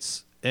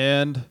States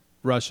and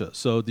Russia.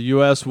 So the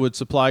U.S. would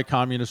supply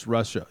communist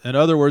Russia. In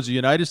other words, the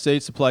United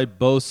States supplied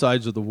both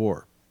sides of the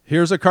war.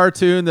 Here's a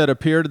cartoon that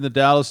appeared in the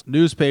Dallas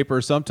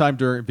newspaper sometime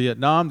during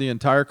Vietnam. The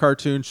entire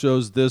cartoon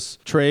shows this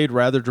trade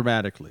rather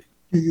dramatically.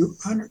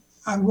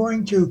 I'm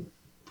going to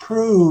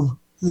prove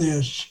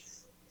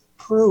this.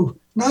 Prove.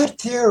 Not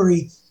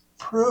theory.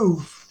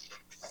 Prove.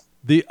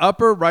 The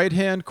upper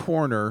right-hand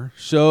corner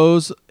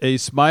shows a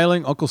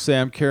smiling Uncle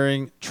Sam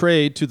carrying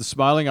trade to the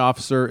smiling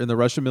officer in the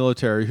Russian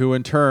military, who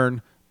in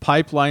turn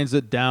pipelines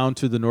it down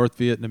to the North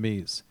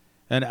Vietnamese.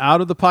 And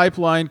out of the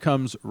pipeline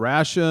comes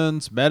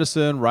rations,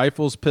 medicine,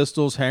 rifles,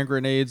 pistols, hand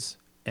grenades,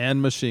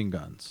 and machine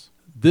guns.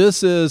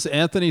 This is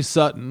Anthony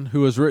Sutton,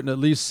 who has written at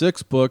least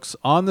 6 books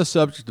on the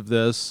subject of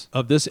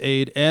this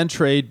aid and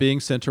trade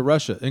being sent to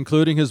Russia,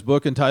 including his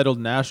book entitled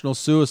National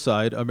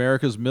Suicide,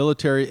 America's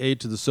Military Aid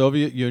to the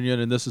Soviet Union,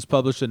 and this is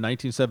published in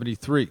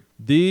 1973.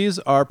 These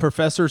are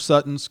Professor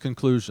Sutton's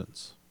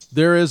conclusions.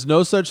 There is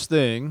no such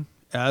thing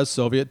as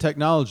Soviet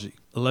technology.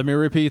 Let me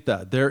repeat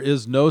that. There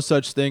is no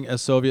such thing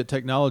as Soviet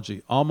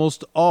technology.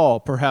 Almost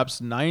all,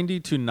 perhaps 90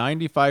 to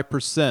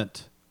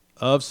 95%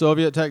 of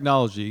Soviet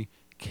technology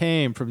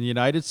came from the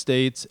United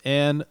States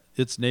and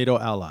its NATO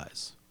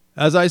allies.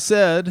 As I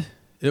said,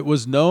 it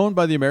was known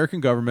by the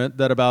American government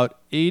that about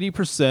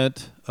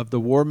 80% of the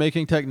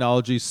war-making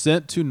technology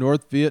sent to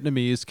North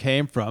Vietnamese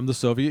came from the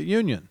Soviet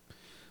Union.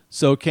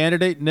 So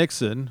candidate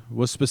Nixon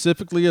was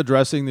specifically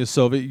addressing the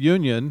Soviet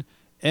Union,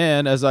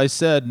 and as I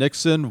said,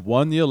 Nixon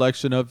won the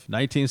election of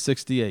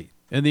 1968.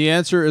 And the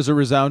answer is a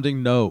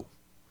resounding no.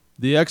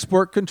 The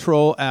Export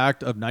Control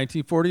Act of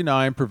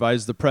 1949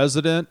 provides the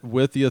president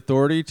with the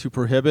authority to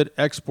prohibit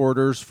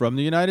exporters from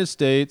the United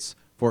States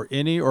for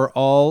any or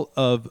all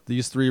of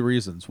these three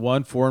reasons.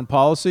 1, foreign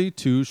policy;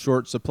 2,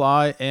 short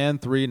supply; and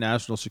 3,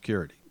 national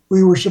security.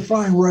 We were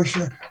supplying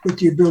Russia with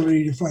the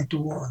ability to fight the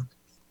war.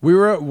 We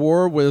were at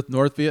war with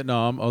North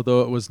Vietnam,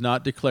 although it was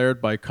not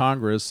declared by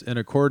Congress in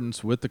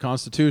accordance with the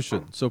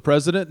Constitution. So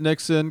President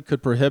Nixon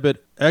could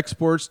prohibit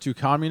exports to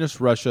communist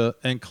Russia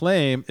and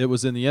claim it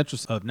was in the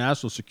interest of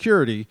national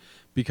security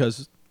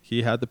because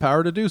he had the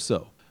power to do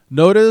so.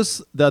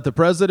 Notice that the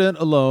president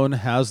alone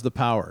has the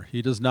power.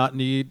 He does not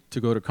need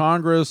to go to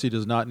Congress. He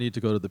does not need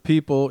to go to the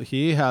people.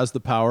 He has the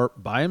power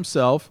by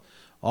himself.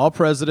 All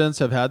presidents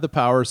have had the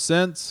power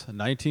since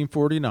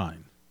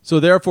 1949. So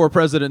therefore,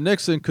 President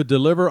Nixon could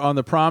deliver on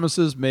the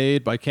promises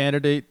made by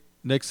candidate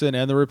Nixon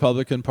and the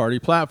Republican Party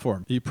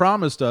platform. He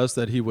promised us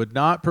that he would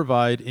not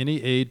provide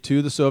any aid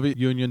to the Soviet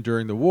Union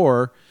during the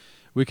war.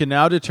 We can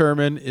now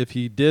determine if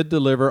he did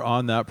deliver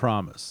on that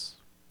promise.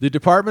 The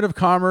Department of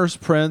Commerce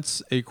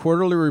prints a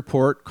quarterly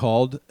report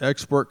called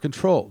Export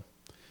Control.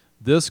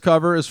 This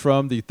cover is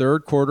from the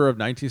third quarter of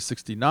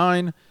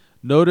 1969.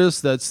 Notice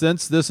that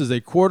since this is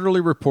a quarterly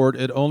report,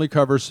 it only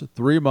covers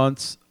 3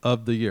 months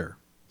of the year.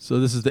 So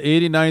this is the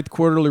 89th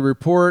quarterly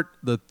report,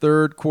 the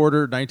third quarter,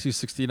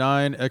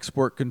 1969,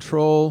 Export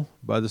Control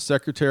by the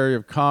Secretary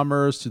of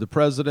Commerce to the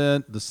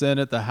President, the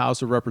Senate, the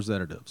House of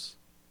Representatives.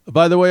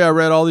 By the way, I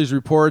read all these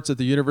reports at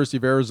the University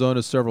of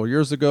Arizona several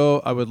years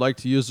ago. I would like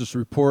to use this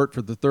report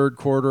for the third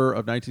quarter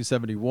of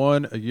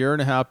 1971, a year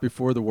and a half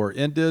before the war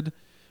ended,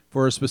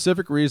 for a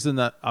specific reason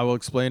that I will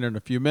explain in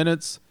a few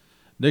minutes.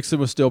 Nixon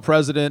was still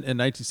president in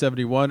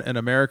 1971, and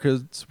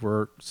Americans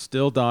were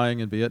still dying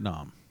in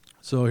Vietnam.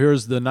 So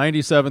here's the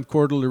 97th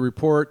quarterly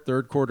report,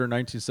 third quarter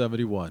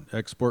 1971,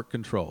 Export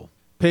Control.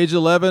 Page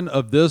 11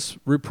 of this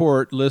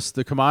report lists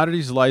the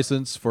commodities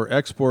license for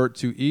export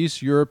to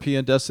East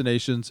European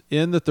destinations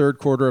in the third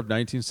quarter of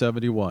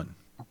 1971.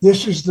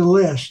 This is the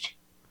list.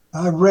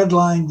 I've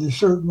redlined the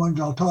certain ones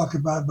I'll talk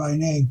about by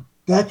name.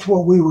 That's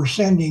what we were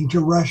sending to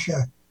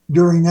Russia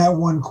during that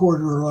 1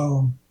 quarter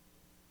alone.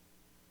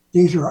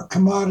 These are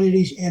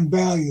commodities and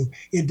value.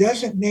 It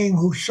doesn't name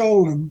who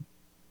sold them,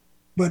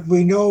 but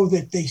we know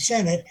that they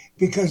sent it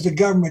because the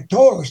government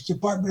told us,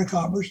 Department of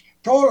Commerce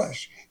told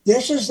us.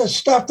 This is the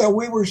stuff that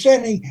we were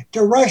sending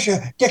to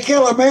Russia to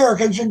kill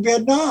Americans in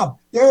Vietnam.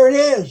 There it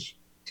is.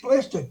 It's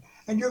listed.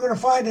 And you're going to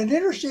find an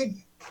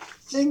interesting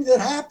thing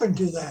that happened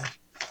to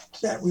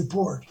that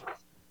report.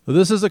 So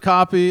this is a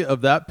copy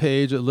of that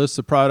page. It lists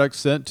the products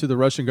sent to the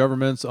Russian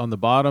governments on the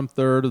bottom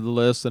third of the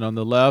list and on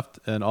the left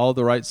and all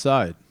the right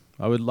side.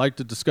 I would like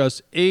to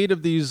discuss 8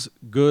 of these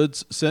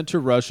goods sent to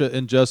Russia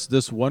in just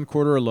this 1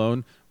 quarter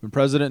alone, when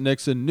President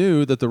Nixon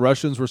knew that the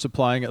Russians were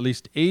supplying at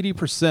least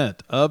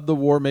 80% of the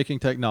war-making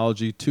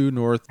technology to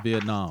North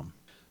Vietnam.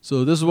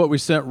 So this is what we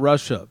sent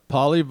Russia: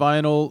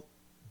 polyvinyl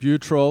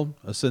butyl,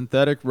 a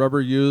synthetic rubber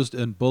used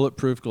in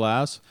bulletproof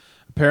glass.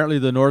 Apparently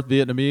the North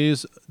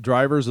Vietnamese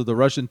drivers of the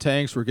Russian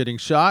tanks were getting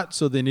shot,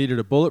 so they needed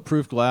a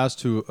bulletproof glass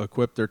to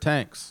equip their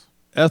tanks.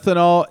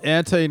 Ethanol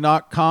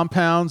anti-knock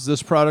compounds.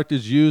 This product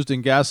is used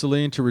in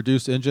gasoline to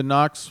reduce engine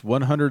knocks.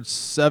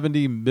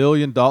 $170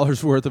 million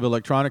worth of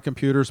electronic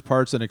computers,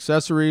 parts, and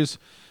accessories.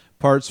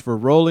 Parts for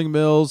rolling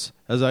mills.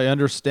 As I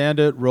understand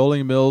it,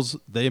 rolling mills,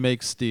 they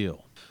make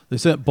steel. They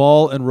sent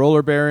ball and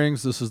roller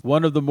bearings. This is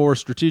one of the more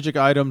strategic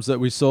items that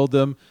we sold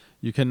them.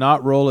 You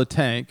cannot roll a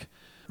tank,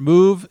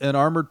 move an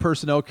armored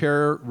personnel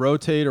carrier,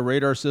 rotate a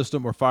radar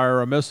system, or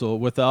fire a missile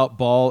without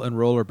ball and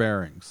roller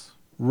bearings.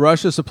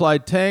 Russia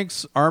supplied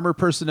tanks, armored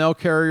personnel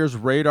carriers,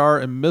 radar,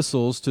 and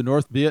missiles to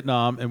North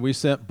Vietnam, and we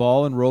sent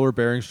ball and roller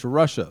bearings to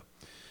Russia.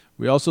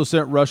 We also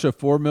sent Russia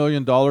 $4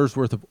 million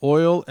worth of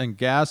oil and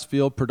gas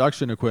field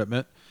production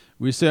equipment.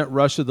 We sent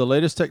Russia the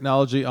latest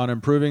technology on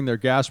improving their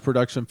gas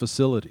production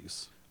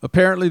facilities.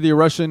 Apparently, the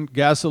Russian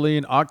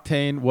gasoline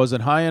octane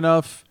wasn't high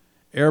enough,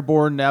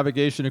 airborne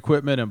navigation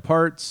equipment and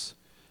parts.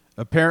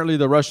 Apparently,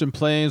 the Russian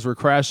planes were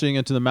crashing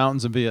into the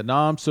mountains in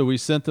Vietnam, so we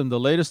sent them the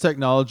latest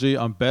technology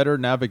on better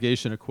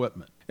navigation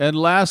equipment. And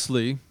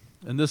lastly,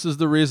 and this is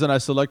the reason I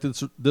selected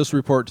this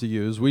report to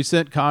use, we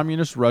sent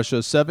Communist Russia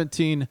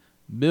 $17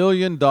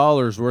 million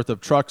worth of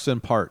trucks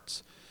and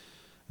parts.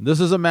 And this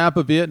is a map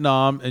of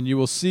Vietnam, and you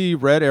will see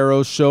red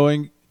arrows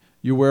showing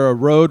you where a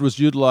road was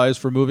utilized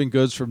for moving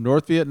goods from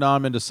North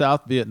Vietnam into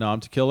South Vietnam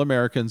to kill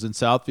Americans in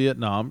South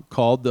Vietnam,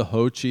 called the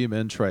Ho Chi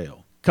Minh Trail.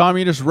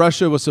 Communist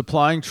Russia was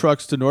supplying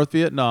trucks to North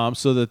Vietnam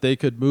so that they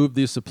could move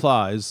these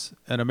supplies,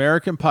 and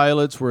American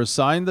pilots were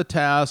assigned the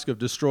task of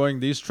destroying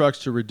these trucks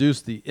to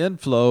reduce the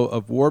inflow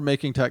of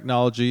war-making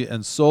technology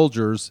and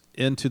soldiers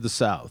into the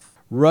South.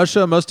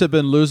 Russia must have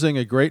been losing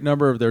a great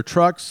number of their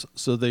trucks,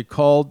 so they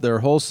called their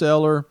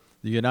wholesaler,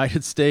 the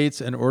United States,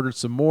 and ordered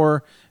some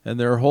more, and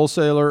their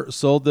wholesaler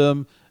sold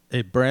them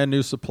a brand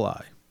new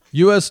supply.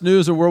 U.S.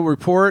 News & World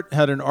Report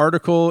had an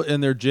article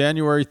in their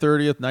January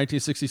 30th,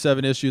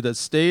 1967 issue that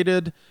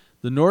stated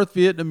the North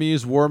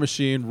Vietnamese war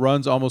machine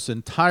runs almost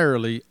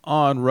entirely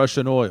on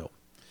Russian oil.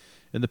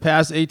 In the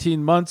past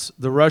 18 months,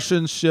 the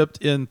Russians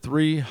shipped in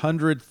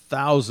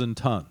 300,000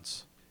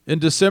 tons. In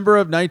December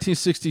of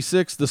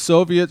 1966, the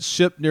Soviets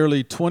shipped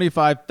nearly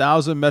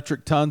 25,000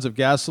 metric tons of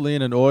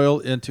gasoline and oil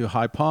into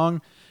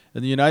Haiphong,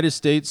 and the United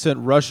States sent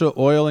Russia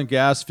oil and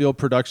gas field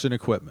production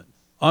equipment.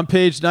 On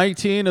page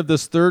 19 of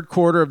this third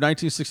quarter of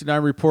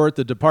 1969 report,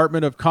 the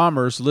Department of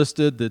Commerce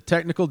listed the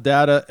technical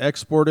data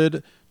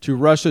exported to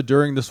Russia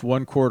during this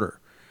one quarter.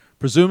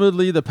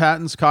 Presumably, the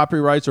patents,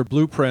 copyrights, or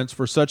blueprints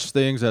for such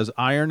things as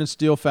iron and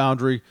steel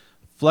foundry,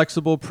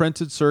 flexible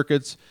printed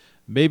circuits,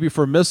 maybe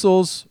for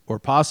missiles or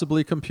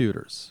possibly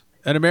computers.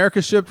 And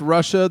America shipped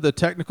Russia the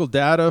technical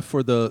data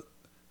for the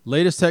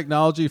latest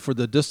technology for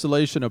the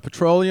distillation of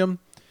petroleum.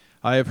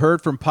 I have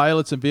heard from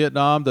pilots in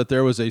Vietnam that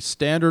there was a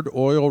Standard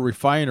Oil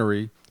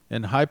refinery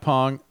in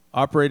Haiphong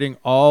operating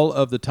all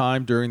of the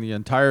time during the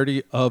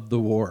entirety of the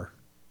war.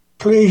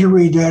 Please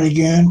read that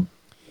again.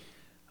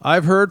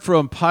 I've heard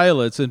from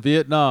pilots in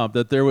Vietnam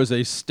that there was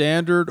a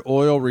Standard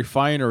Oil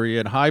refinery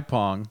in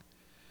Haiphong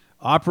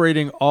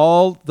operating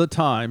all the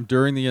time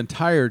during the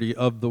entirety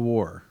of the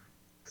war.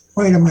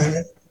 Wait a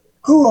minute.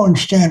 Who owned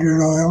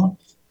Standard Oil?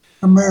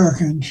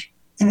 Americans.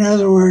 In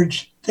other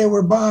words, they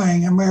were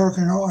buying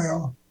American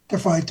oil to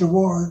fight the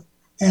war,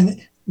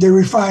 and the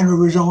refinery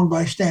was owned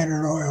by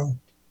Standard Oil.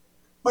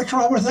 What's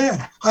wrong with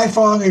that?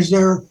 Haiphong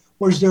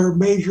was their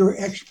major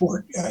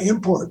import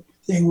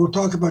thing. We'll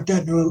talk about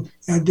that in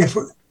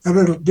a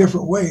little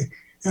different way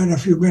in a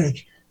few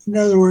minutes. In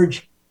other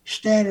words,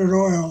 Standard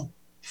Oil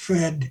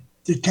fed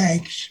the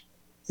tanks,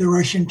 the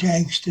Russian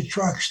tanks, the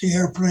trucks, the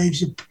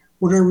airplanes,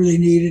 whatever they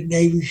needed,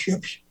 Navy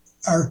ships,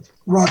 our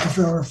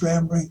Rockefeller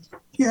family.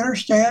 Do you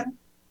understand?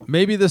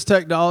 Maybe this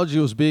technology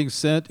was being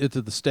sent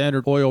into the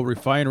Standard Oil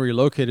refinery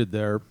located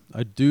there.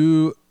 I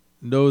do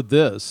know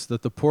this,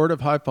 that the port of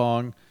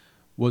Haiphong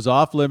was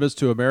off limits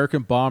to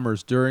American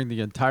bombers during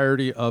the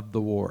entirety of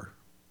the war.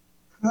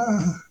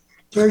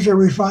 There's a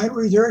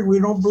refinery there and we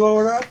don't blow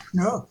it up?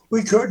 No,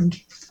 we couldn't.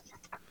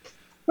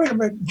 Wait a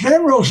minute.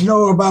 Generals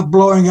know about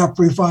blowing up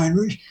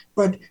refineries,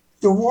 but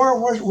the war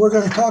we're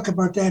going to talk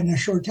about that in a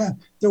short time.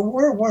 The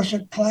war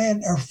wasn't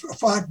planned or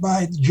fought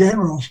by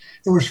generals.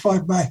 It was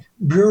fought by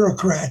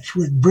bureaucrats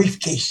with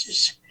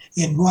briefcases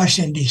in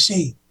Washington,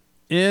 D.C.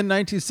 In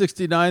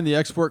 1969, the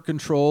Export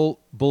Control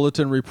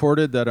Bulletin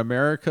reported that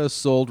America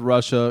sold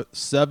Russia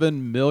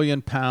 7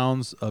 million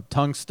pounds of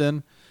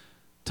tungsten.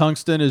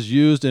 Tungsten is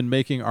used in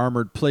making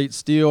armored plate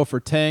steel for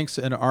tanks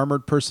and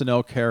armored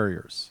personnel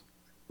carriers.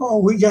 Oh,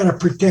 we got to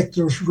protect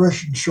those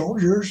Russian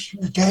soldiers,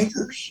 the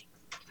tankers.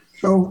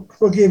 So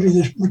we'll give you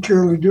this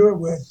material to do it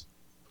with.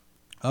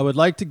 I would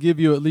like to give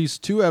you at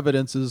least two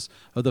evidences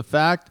of the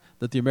fact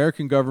that the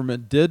American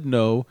government did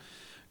know.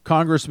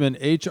 Congressman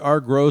H.R.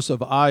 Gross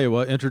of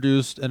Iowa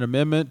introduced an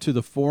amendment to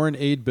the Foreign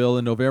Aid Bill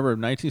in November of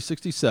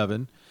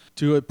 1967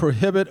 to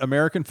prohibit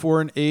American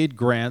foreign aid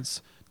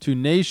grants to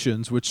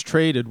nations which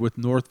traded with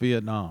North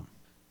Vietnam.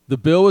 The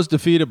bill was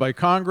defeated by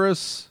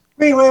Congress.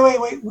 Wait.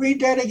 Read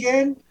that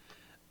again.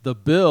 The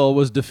bill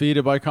was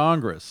defeated by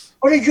Congress.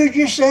 What did you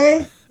just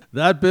say?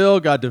 That bill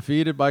got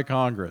defeated by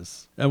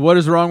Congress. And what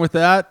is wrong with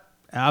that?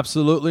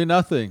 Absolutely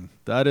nothing.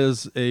 That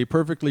is a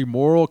perfectly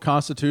moral,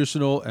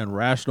 constitutional, and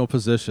rational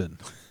position.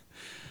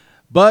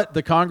 But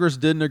the Congress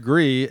didn't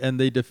agree, and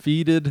they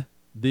defeated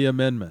the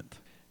amendment.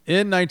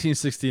 In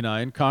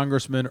 1969,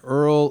 Congressman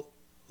Earl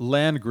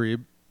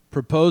Landgrebe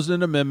proposed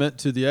an amendment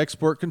to the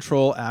Export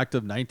Control Act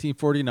of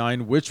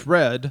 1949, which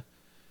read,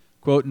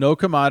 quote, "No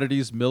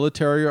commodities,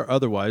 military or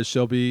otherwise,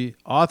 shall be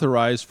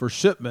authorized for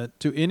shipment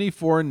to any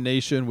foreign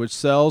nation which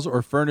sells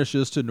or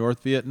furnishes to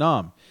North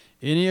Vietnam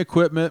any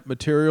equipment,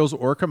 materials,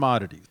 or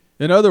commodities."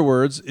 In other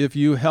words, if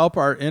you help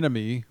our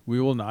enemy, we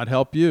will not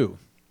help you.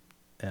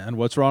 And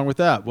what's wrong with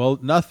that? Well,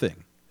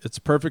 nothing. It's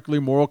perfectly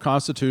moral,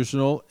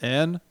 constitutional,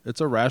 and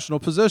it's a rational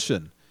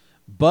position.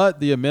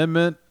 But the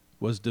amendment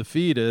was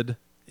defeated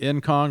in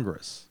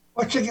Congress.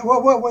 Wait,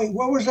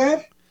 what was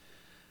that?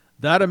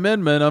 That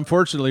amendment,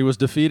 unfortunately, was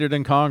defeated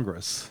in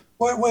Congress.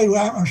 Wait,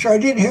 I'm sorry, I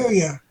didn't hear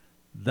you.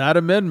 That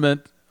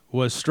amendment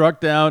was struck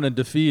down and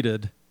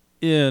defeated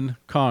in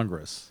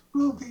Congress.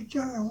 Okay,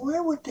 John, why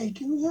would they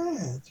do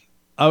that?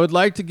 I would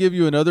like to give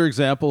you another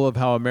example of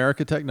how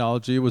American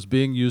technology was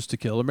being used to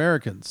kill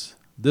Americans.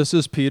 This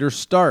is Peter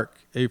Stark,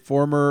 a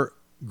former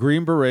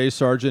Green Beret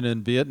sergeant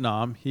in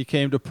Vietnam. He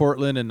came to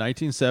Portland in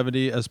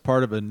 1970 as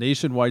part of a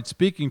nationwide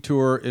speaking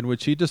tour in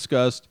which he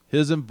discussed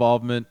his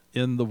involvement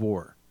in the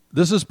war.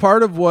 This is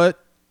part of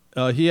what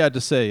he had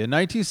to say. In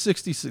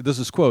 1966, this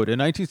is quote, in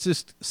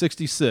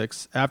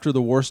 1966, after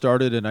the war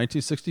started in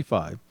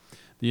 1965,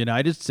 the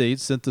United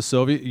States sent the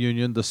Soviet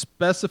Union the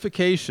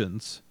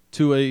specifications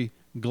to a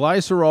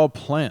glycerol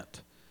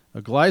plant.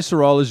 A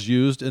glycerol is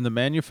used in the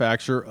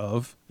manufacture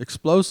of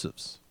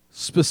explosives.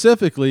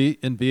 Specifically,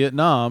 in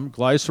Vietnam,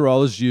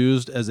 glycerol is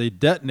used as a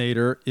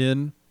detonator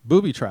in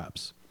booby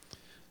traps.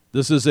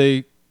 This is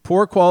a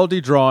poor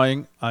quality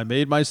drawing I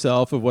made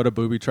myself of what a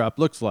booby trap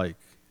looks like.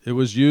 It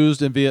was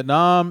used in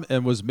Vietnam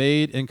and was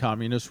made in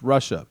communist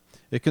Russia.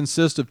 It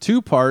consists of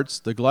two parts.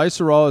 The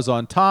glycerol is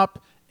on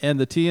top and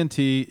the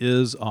TNT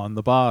is on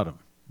the bottom.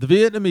 The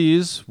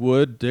Vietnamese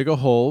would dig a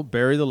hole,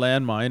 bury the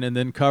landmine, and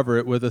then cover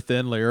it with a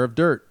thin layer of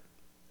dirt.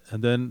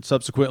 And then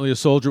subsequently a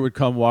soldier would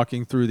come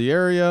walking through the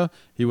area.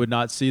 He would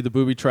not see the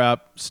booby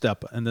trap,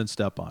 step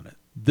on it.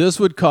 This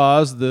would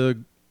cause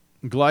the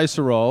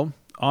glycerol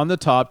on the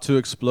top to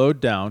explode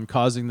down,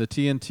 causing the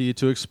TNT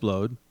to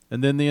explode,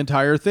 and then the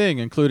entire thing,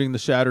 including the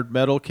shattered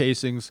metal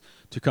casings,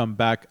 to come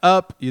back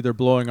up, either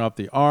blowing off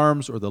the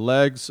arms or the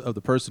legs of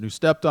the person who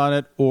stepped on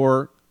it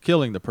or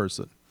killing the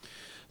person.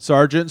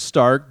 Sergeant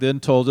Stark then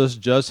told us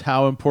just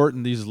how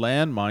important these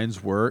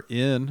landmines were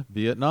in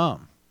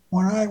Vietnam.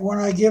 When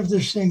I give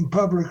this thing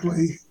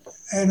publicly,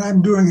 and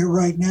I'm doing it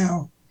right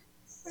now,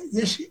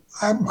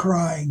 I'm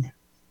crying.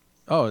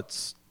 Oh,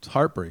 it's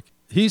heartbreaking.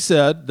 He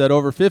said that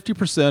over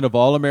 50% of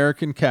all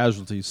American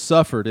casualties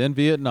suffered in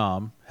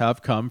Vietnam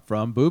have come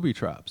from booby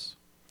traps.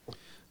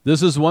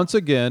 This is once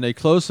again a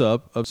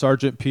close-up of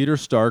Sergeant Peter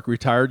Stark,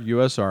 retired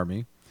U.S.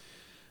 Army.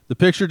 The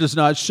picture does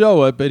not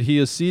show it, but he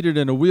is seated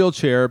in a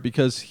wheelchair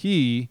because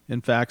he,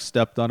 in fact,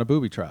 stepped on a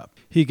booby trap.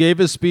 He gave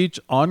his speech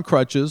on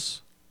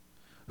crutches.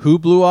 Who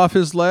blew off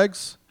his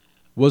legs?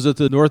 Was it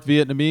the North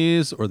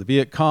Vietnamese or the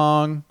Viet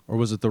Cong, or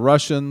was it the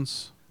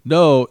Russians?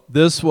 No,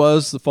 this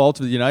was the fault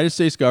of the United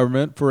States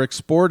government for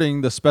exporting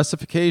the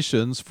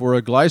specifications for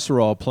a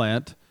glycerol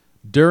plant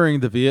during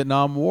the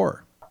Vietnam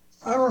War.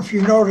 I don't know if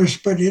you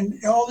noticed, but in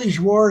all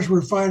these wars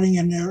we're fighting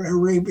in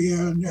Arabia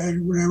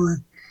and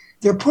whatever,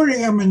 they're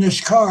putting them in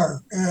this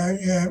car.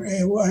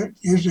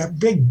 It's a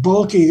big,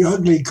 bulky,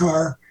 ugly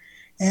car,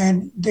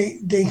 and they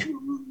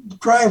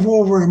drive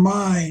over a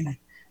mine,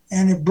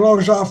 and it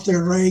blows off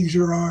their legs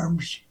or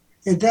arms.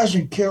 It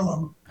doesn't kill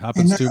them.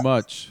 Happens too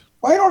much.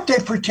 Why don't they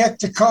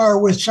protect the car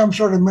with some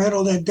sort of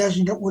metal that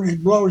doesn't, when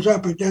it blows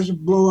up, it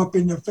doesn't blow up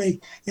in the face,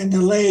 in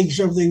the legs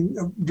of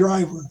the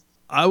driver?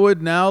 I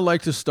would now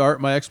like to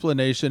start my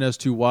explanation as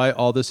to why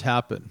all this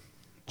happened.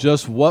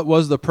 Just what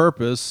was the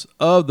purpose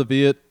of the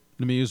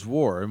Vietnamese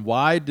War, and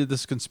why did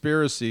this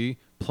conspiracy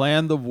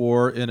plan the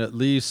war in at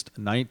least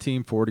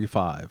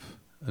 1945?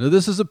 Now,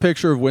 this is a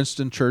picture of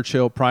Winston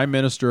Churchill, Prime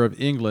Minister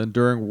of England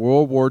during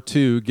World War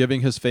II,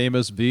 giving his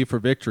famous V for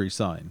Victory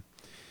sign.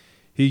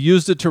 He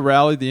used it to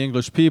rally the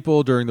English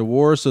people during the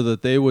war so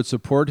that they would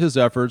support his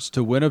efforts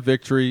to win a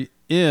victory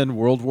in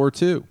World War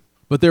II.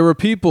 But there were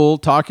people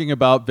talking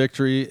about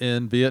victory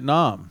in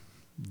Vietnam.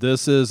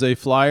 This is a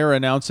flyer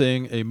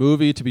announcing a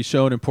movie to be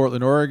shown in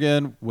Portland,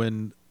 Oregon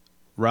when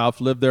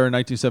Ralph lived there in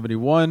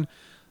 1971.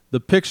 The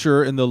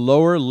picture in the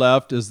lower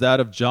left is that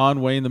of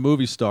John Wayne, the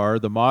movie star,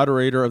 the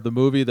moderator of the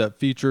movie that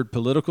featured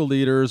political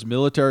leaders,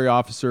 military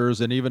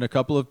officers, and even a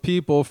couple of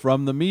people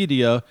from the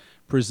media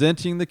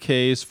presenting the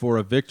case for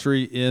a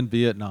victory in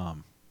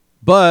Vietnam.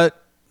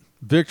 But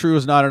victory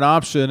was not an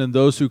option, and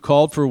those who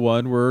called for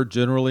one were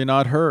generally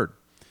not heard.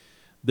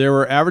 There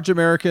were average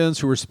Americans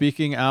who were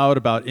speaking out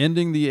about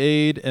ending the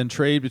aid and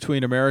trade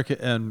between America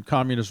and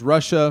communist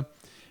Russia,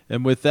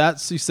 and with that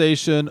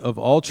cessation of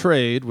all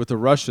trade with the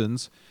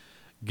Russians,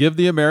 give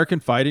the American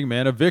fighting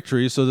man a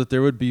victory so that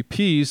there would be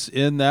peace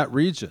in that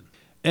region.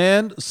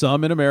 And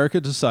some in America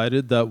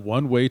decided that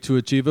one way to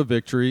achieve a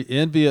victory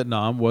in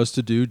Vietnam was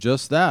to do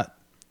just that.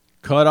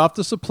 Cut off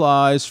the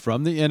supplies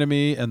from the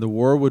enemy, and the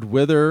war would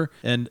wither,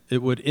 and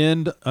it would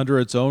end under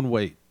its own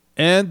weight.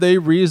 And they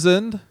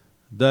reasoned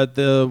that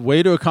the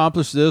way to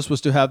accomplish this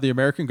was to have the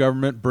American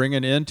government bring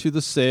an end to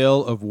the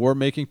sale of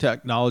war-making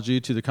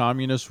technology to the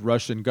communist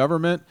Russian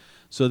government.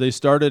 So they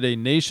started a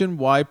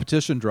nationwide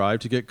petition drive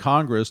to get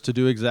Congress to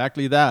do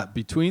exactly that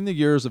between the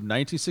years of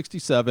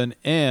 1967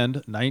 and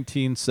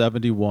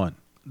 1971.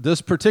 This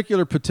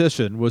particular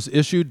petition was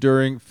issued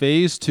during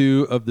Phase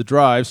 2 of the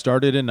drive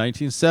started in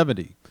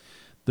 1970.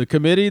 The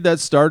committee that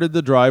started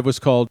the drive was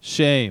called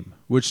SHAME,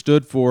 which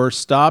stood for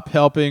Stop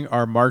Helping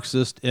Our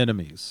Marxist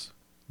Enemies.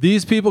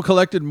 These people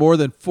collected more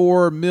than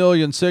 4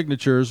 million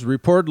signatures,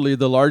 reportedly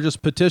the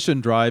largest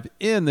petition drive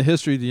in the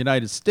history of the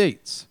United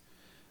States.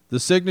 The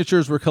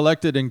signatures were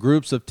collected in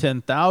groups of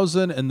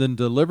 10,000 and then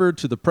delivered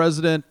to the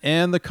President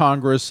and the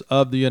Congress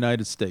of the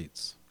United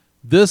States.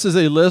 This is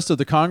a list of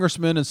the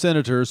congressmen and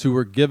senators who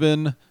were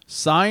given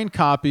signed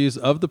copies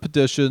of the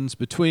petitions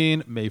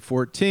between May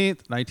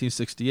 14th,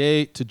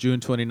 1968 to June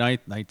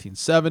 29th,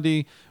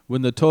 1970,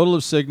 when the total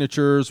of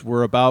signatures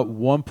were about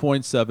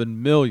 1.7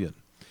 million.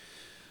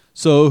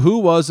 So who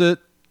was it?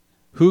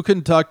 Who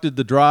conducted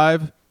the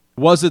drive?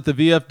 Was it the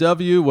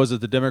VFW? Was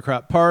it the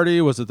Democrat Party?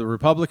 Was it the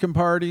Republican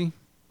Party?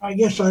 I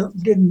guess I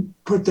didn't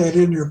put that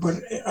in there, but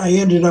I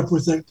ended up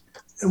with it.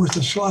 It was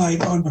a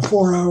slide on the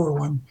 4-hour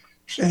one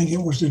saying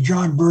it was the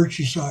John Birch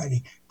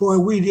Society. Boy,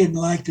 we didn't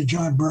like the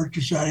John Birch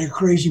Society.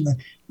 Crazy man.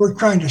 We're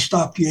trying to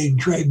stop the aid and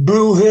trade.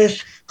 Blue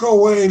hiss, go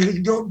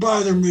away, don't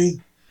bother me.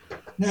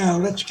 Now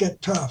let's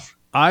get tough.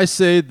 I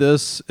say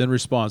this in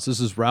response. This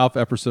is Ralph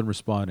Epperson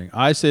responding.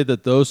 I say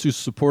that those who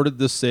supported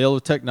this sale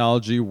of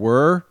technology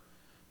were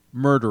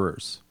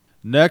murderers.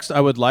 Next,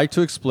 I would like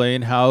to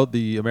explain how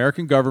the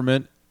American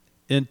government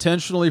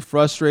intentionally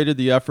frustrated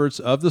the efforts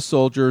of the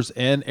soldiers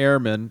and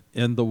airmen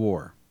in the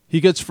war. He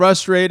gets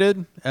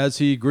frustrated as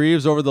he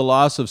grieves over the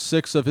loss of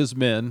 6 of his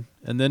men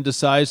and then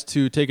decides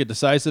to take a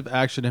decisive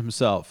action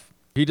himself.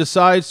 He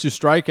decides to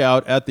strike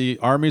out at the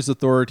Army's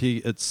authority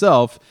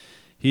itself.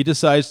 He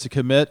decides to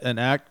commit an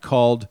act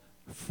called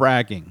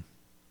fragging.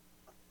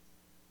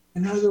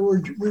 In other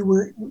words,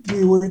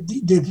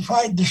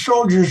 the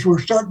soldiers were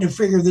starting to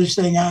figure this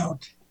thing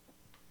out.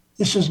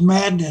 This is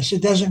madness.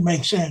 It doesn't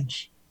make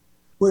sense.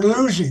 We're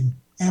losing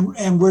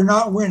and we're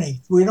not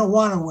winning. We don't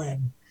want to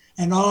win.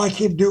 And all I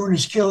keep doing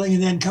is killing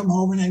and then come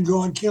home and then go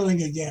on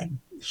killing again.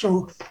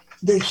 So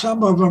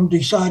some of them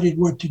decided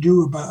what to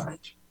do about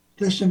it.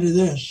 Listen to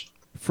this.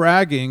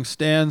 Fragging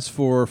stands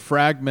for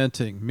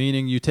fragmenting,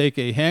 meaning you take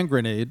a hand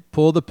grenade,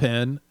 pull the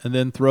pin, and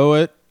then throw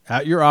it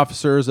at your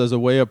officers as a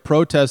way of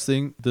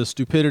protesting the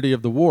stupidity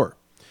of the war.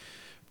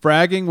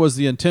 Fragging was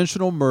the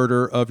intentional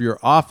murder of your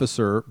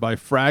officer by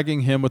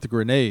fragging him with a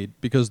grenade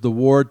because the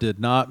war did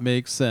not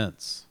make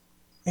sense.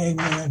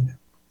 Amen.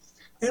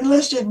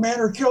 Enlisted men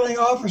are killing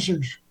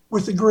officers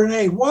with a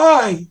grenade.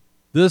 Why?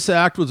 This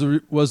act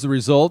was the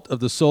result of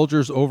the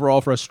soldiers'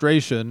 overall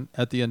frustration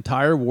at the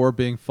entire war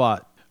being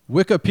fought.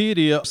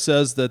 Wikipedia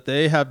says that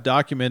they have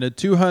documented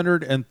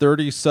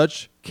 230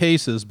 such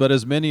cases, but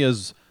as many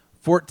as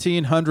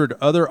 1,400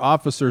 other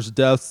officers'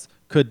 deaths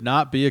could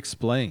not be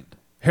explained.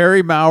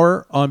 Harry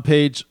Maurer, on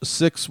page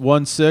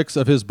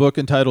 616 of his book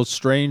entitled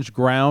Strange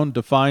Ground,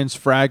 defines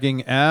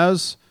fragging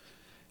as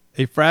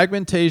a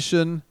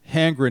fragmentation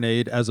hand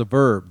grenade as a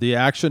verb, the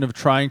action of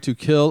trying to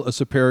kill a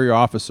superior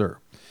officer.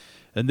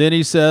 And then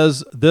he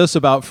says this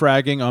about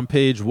fragging on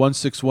page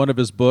 161 of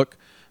his book: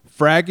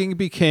 fragging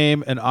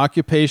became an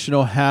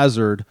occupational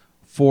hazard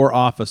for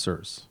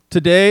officers.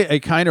 Today, a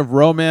kind of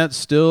romance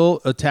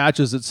still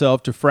attaches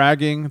itself to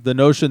fragging, the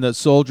notion that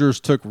soldiers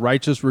took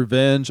righteous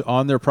revenge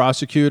on their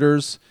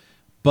prosecutors,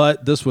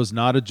 but this was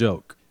not a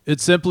joke.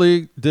 It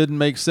simply didn't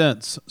make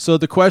sense. So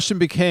the question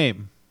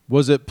became,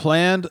 was it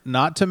planned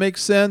not to make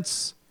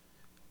sense?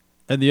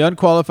 And the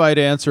unqualified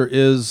answer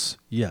is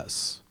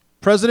yes.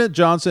 President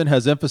Johnson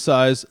has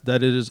emphasized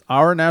that it is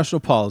our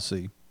national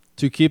policy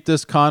to keep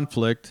this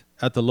conflict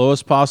at the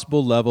lowest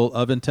possible level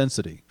of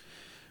intensity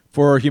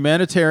for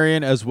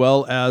humanitarian as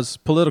well as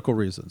political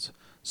reasons.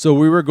 So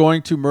we were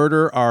going to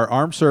murder our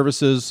armed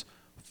services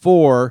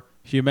for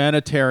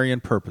humanitarian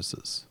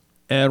purposes.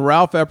 And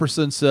Ralph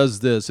Epperson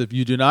says this: if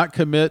you do not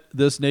commit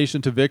this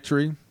nation to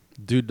victory,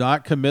 do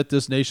not commit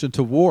this nation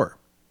to war.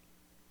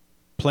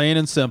 Plain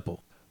and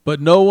simple. But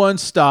no one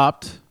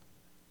stopped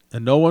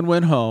and no one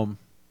went home,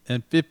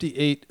 and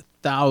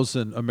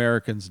 58,000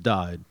 Americans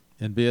died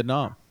in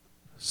Vietnam.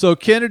 So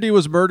Kennedy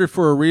was murdered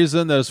for a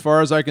reason that, as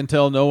far as I can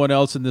tell, no one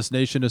else in this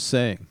nation is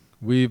saying.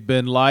 We've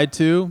been lied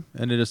to,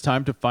 and it is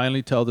time to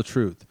finally tell the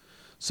truth.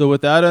 So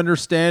with that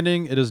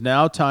understanding, it is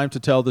now time to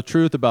tell the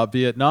truth about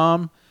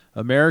Vietnam,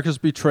 America's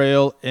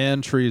betrayal,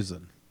 and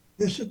treason.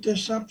 This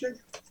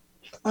subject?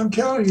 I'm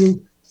telling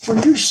you,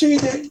 when you see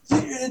that,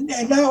 and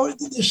now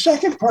the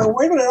second part,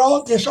 wait a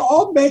minute, this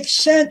all makes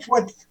sense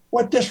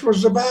what this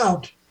was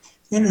about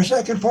in the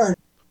second part.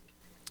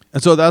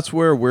 And so that's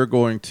where we're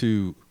going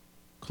to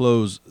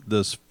close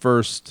this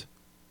first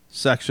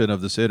section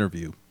of this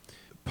interview.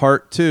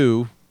 Part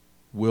 2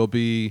 will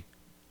be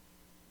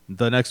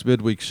the next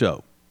midweek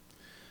show.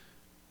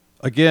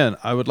 Again,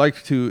 I would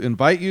like to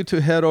invite you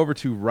to head over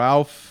to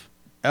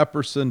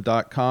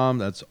ralphepperson.com.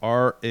 That's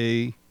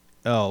RALPH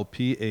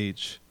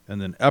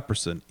and then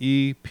Epperson,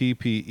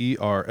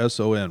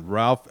 EPPERSON,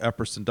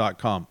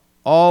 ralphepperson.com.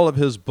 All of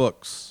his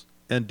books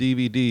and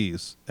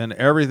DVDs and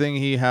everything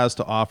he has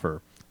to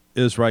offer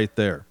is right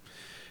there.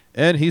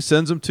 And he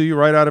sends them to you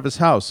right out of his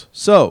house.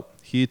 So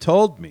he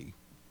told me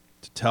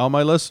to tell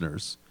my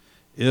listeners,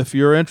 if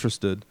you're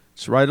interested,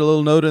 just write a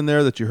little note in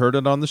there that you heard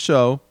it on the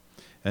show,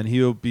 and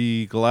he'll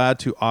be glad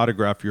to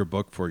autograph your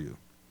book for you,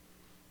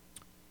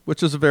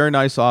 which is a very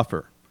nice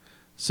offer.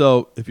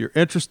 So if you're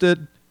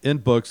interested in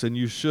books, and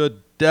you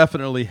should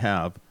definitely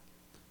have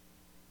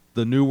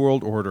The New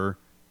World Order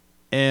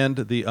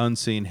and The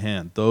Unseen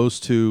Hand. Those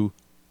two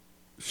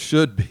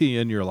should be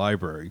in your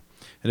library.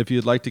 And if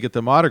you'd like to get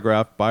them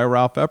autographed by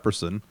Ralph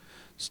Epperson,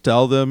 just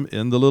tell them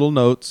in the little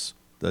notes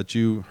that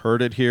you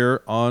heard it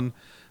here on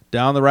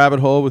Down the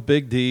Rabbit Hole with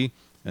Big D,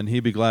 and he'd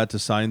be glad to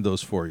sign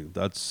those for you.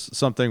 That's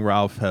something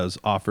Ralph has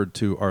offered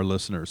to our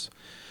listeners.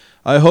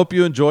 I hope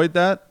you enjoyed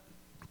that.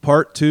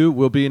 Part 2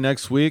 will be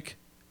next week,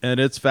 and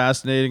it's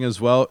fascinating as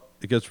well.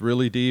 It gets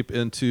really deep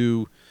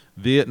into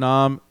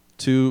Vietnam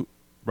to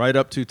right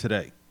up to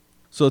today.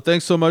 So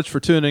thanks so much for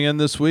tuning in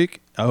this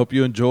week. I hope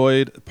you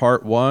enjoyed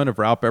part 1 of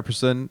Ralph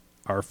Epperson,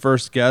 our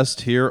first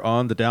guest here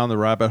on the Down the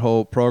Rabbit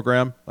Hole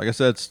program. Like I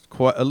said, it's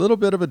quite a little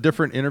bit of a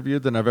different interview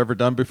than I've ever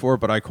done before,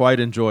 but I quite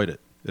enjoyed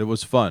it. It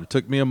was fun. It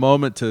took me a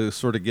moment to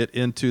sort of get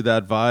into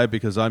that vibe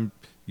because I'm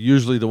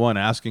usually the one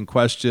asking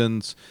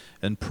questions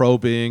and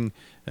probing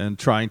and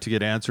trying to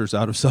get answers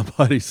out of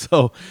somebody.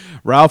 So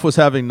Ralph was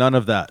having none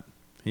of that.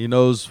 He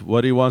knows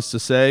what he wants to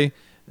say,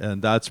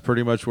 and that's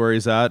pretty much where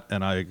he's at,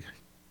 and I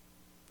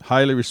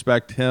highly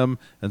respect him,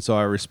 and so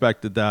I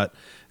respected that.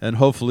 And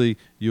hopefully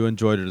you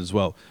enjoyed it as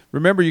well.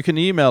 Remember, you can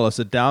email us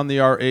at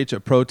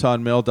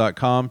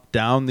downtherh@protonmail.com,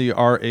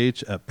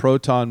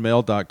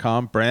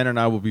 downtherh@protonmail.com. Brandon and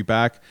I will be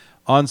back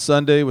on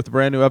Sunday with a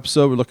brand new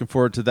episode. We're looking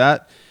forward to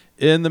that.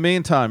 In the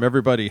meantime,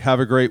 everybody, have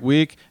a great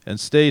week and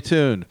stay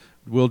tuned.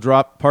 We'll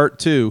drop part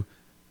 2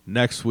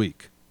 next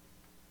week.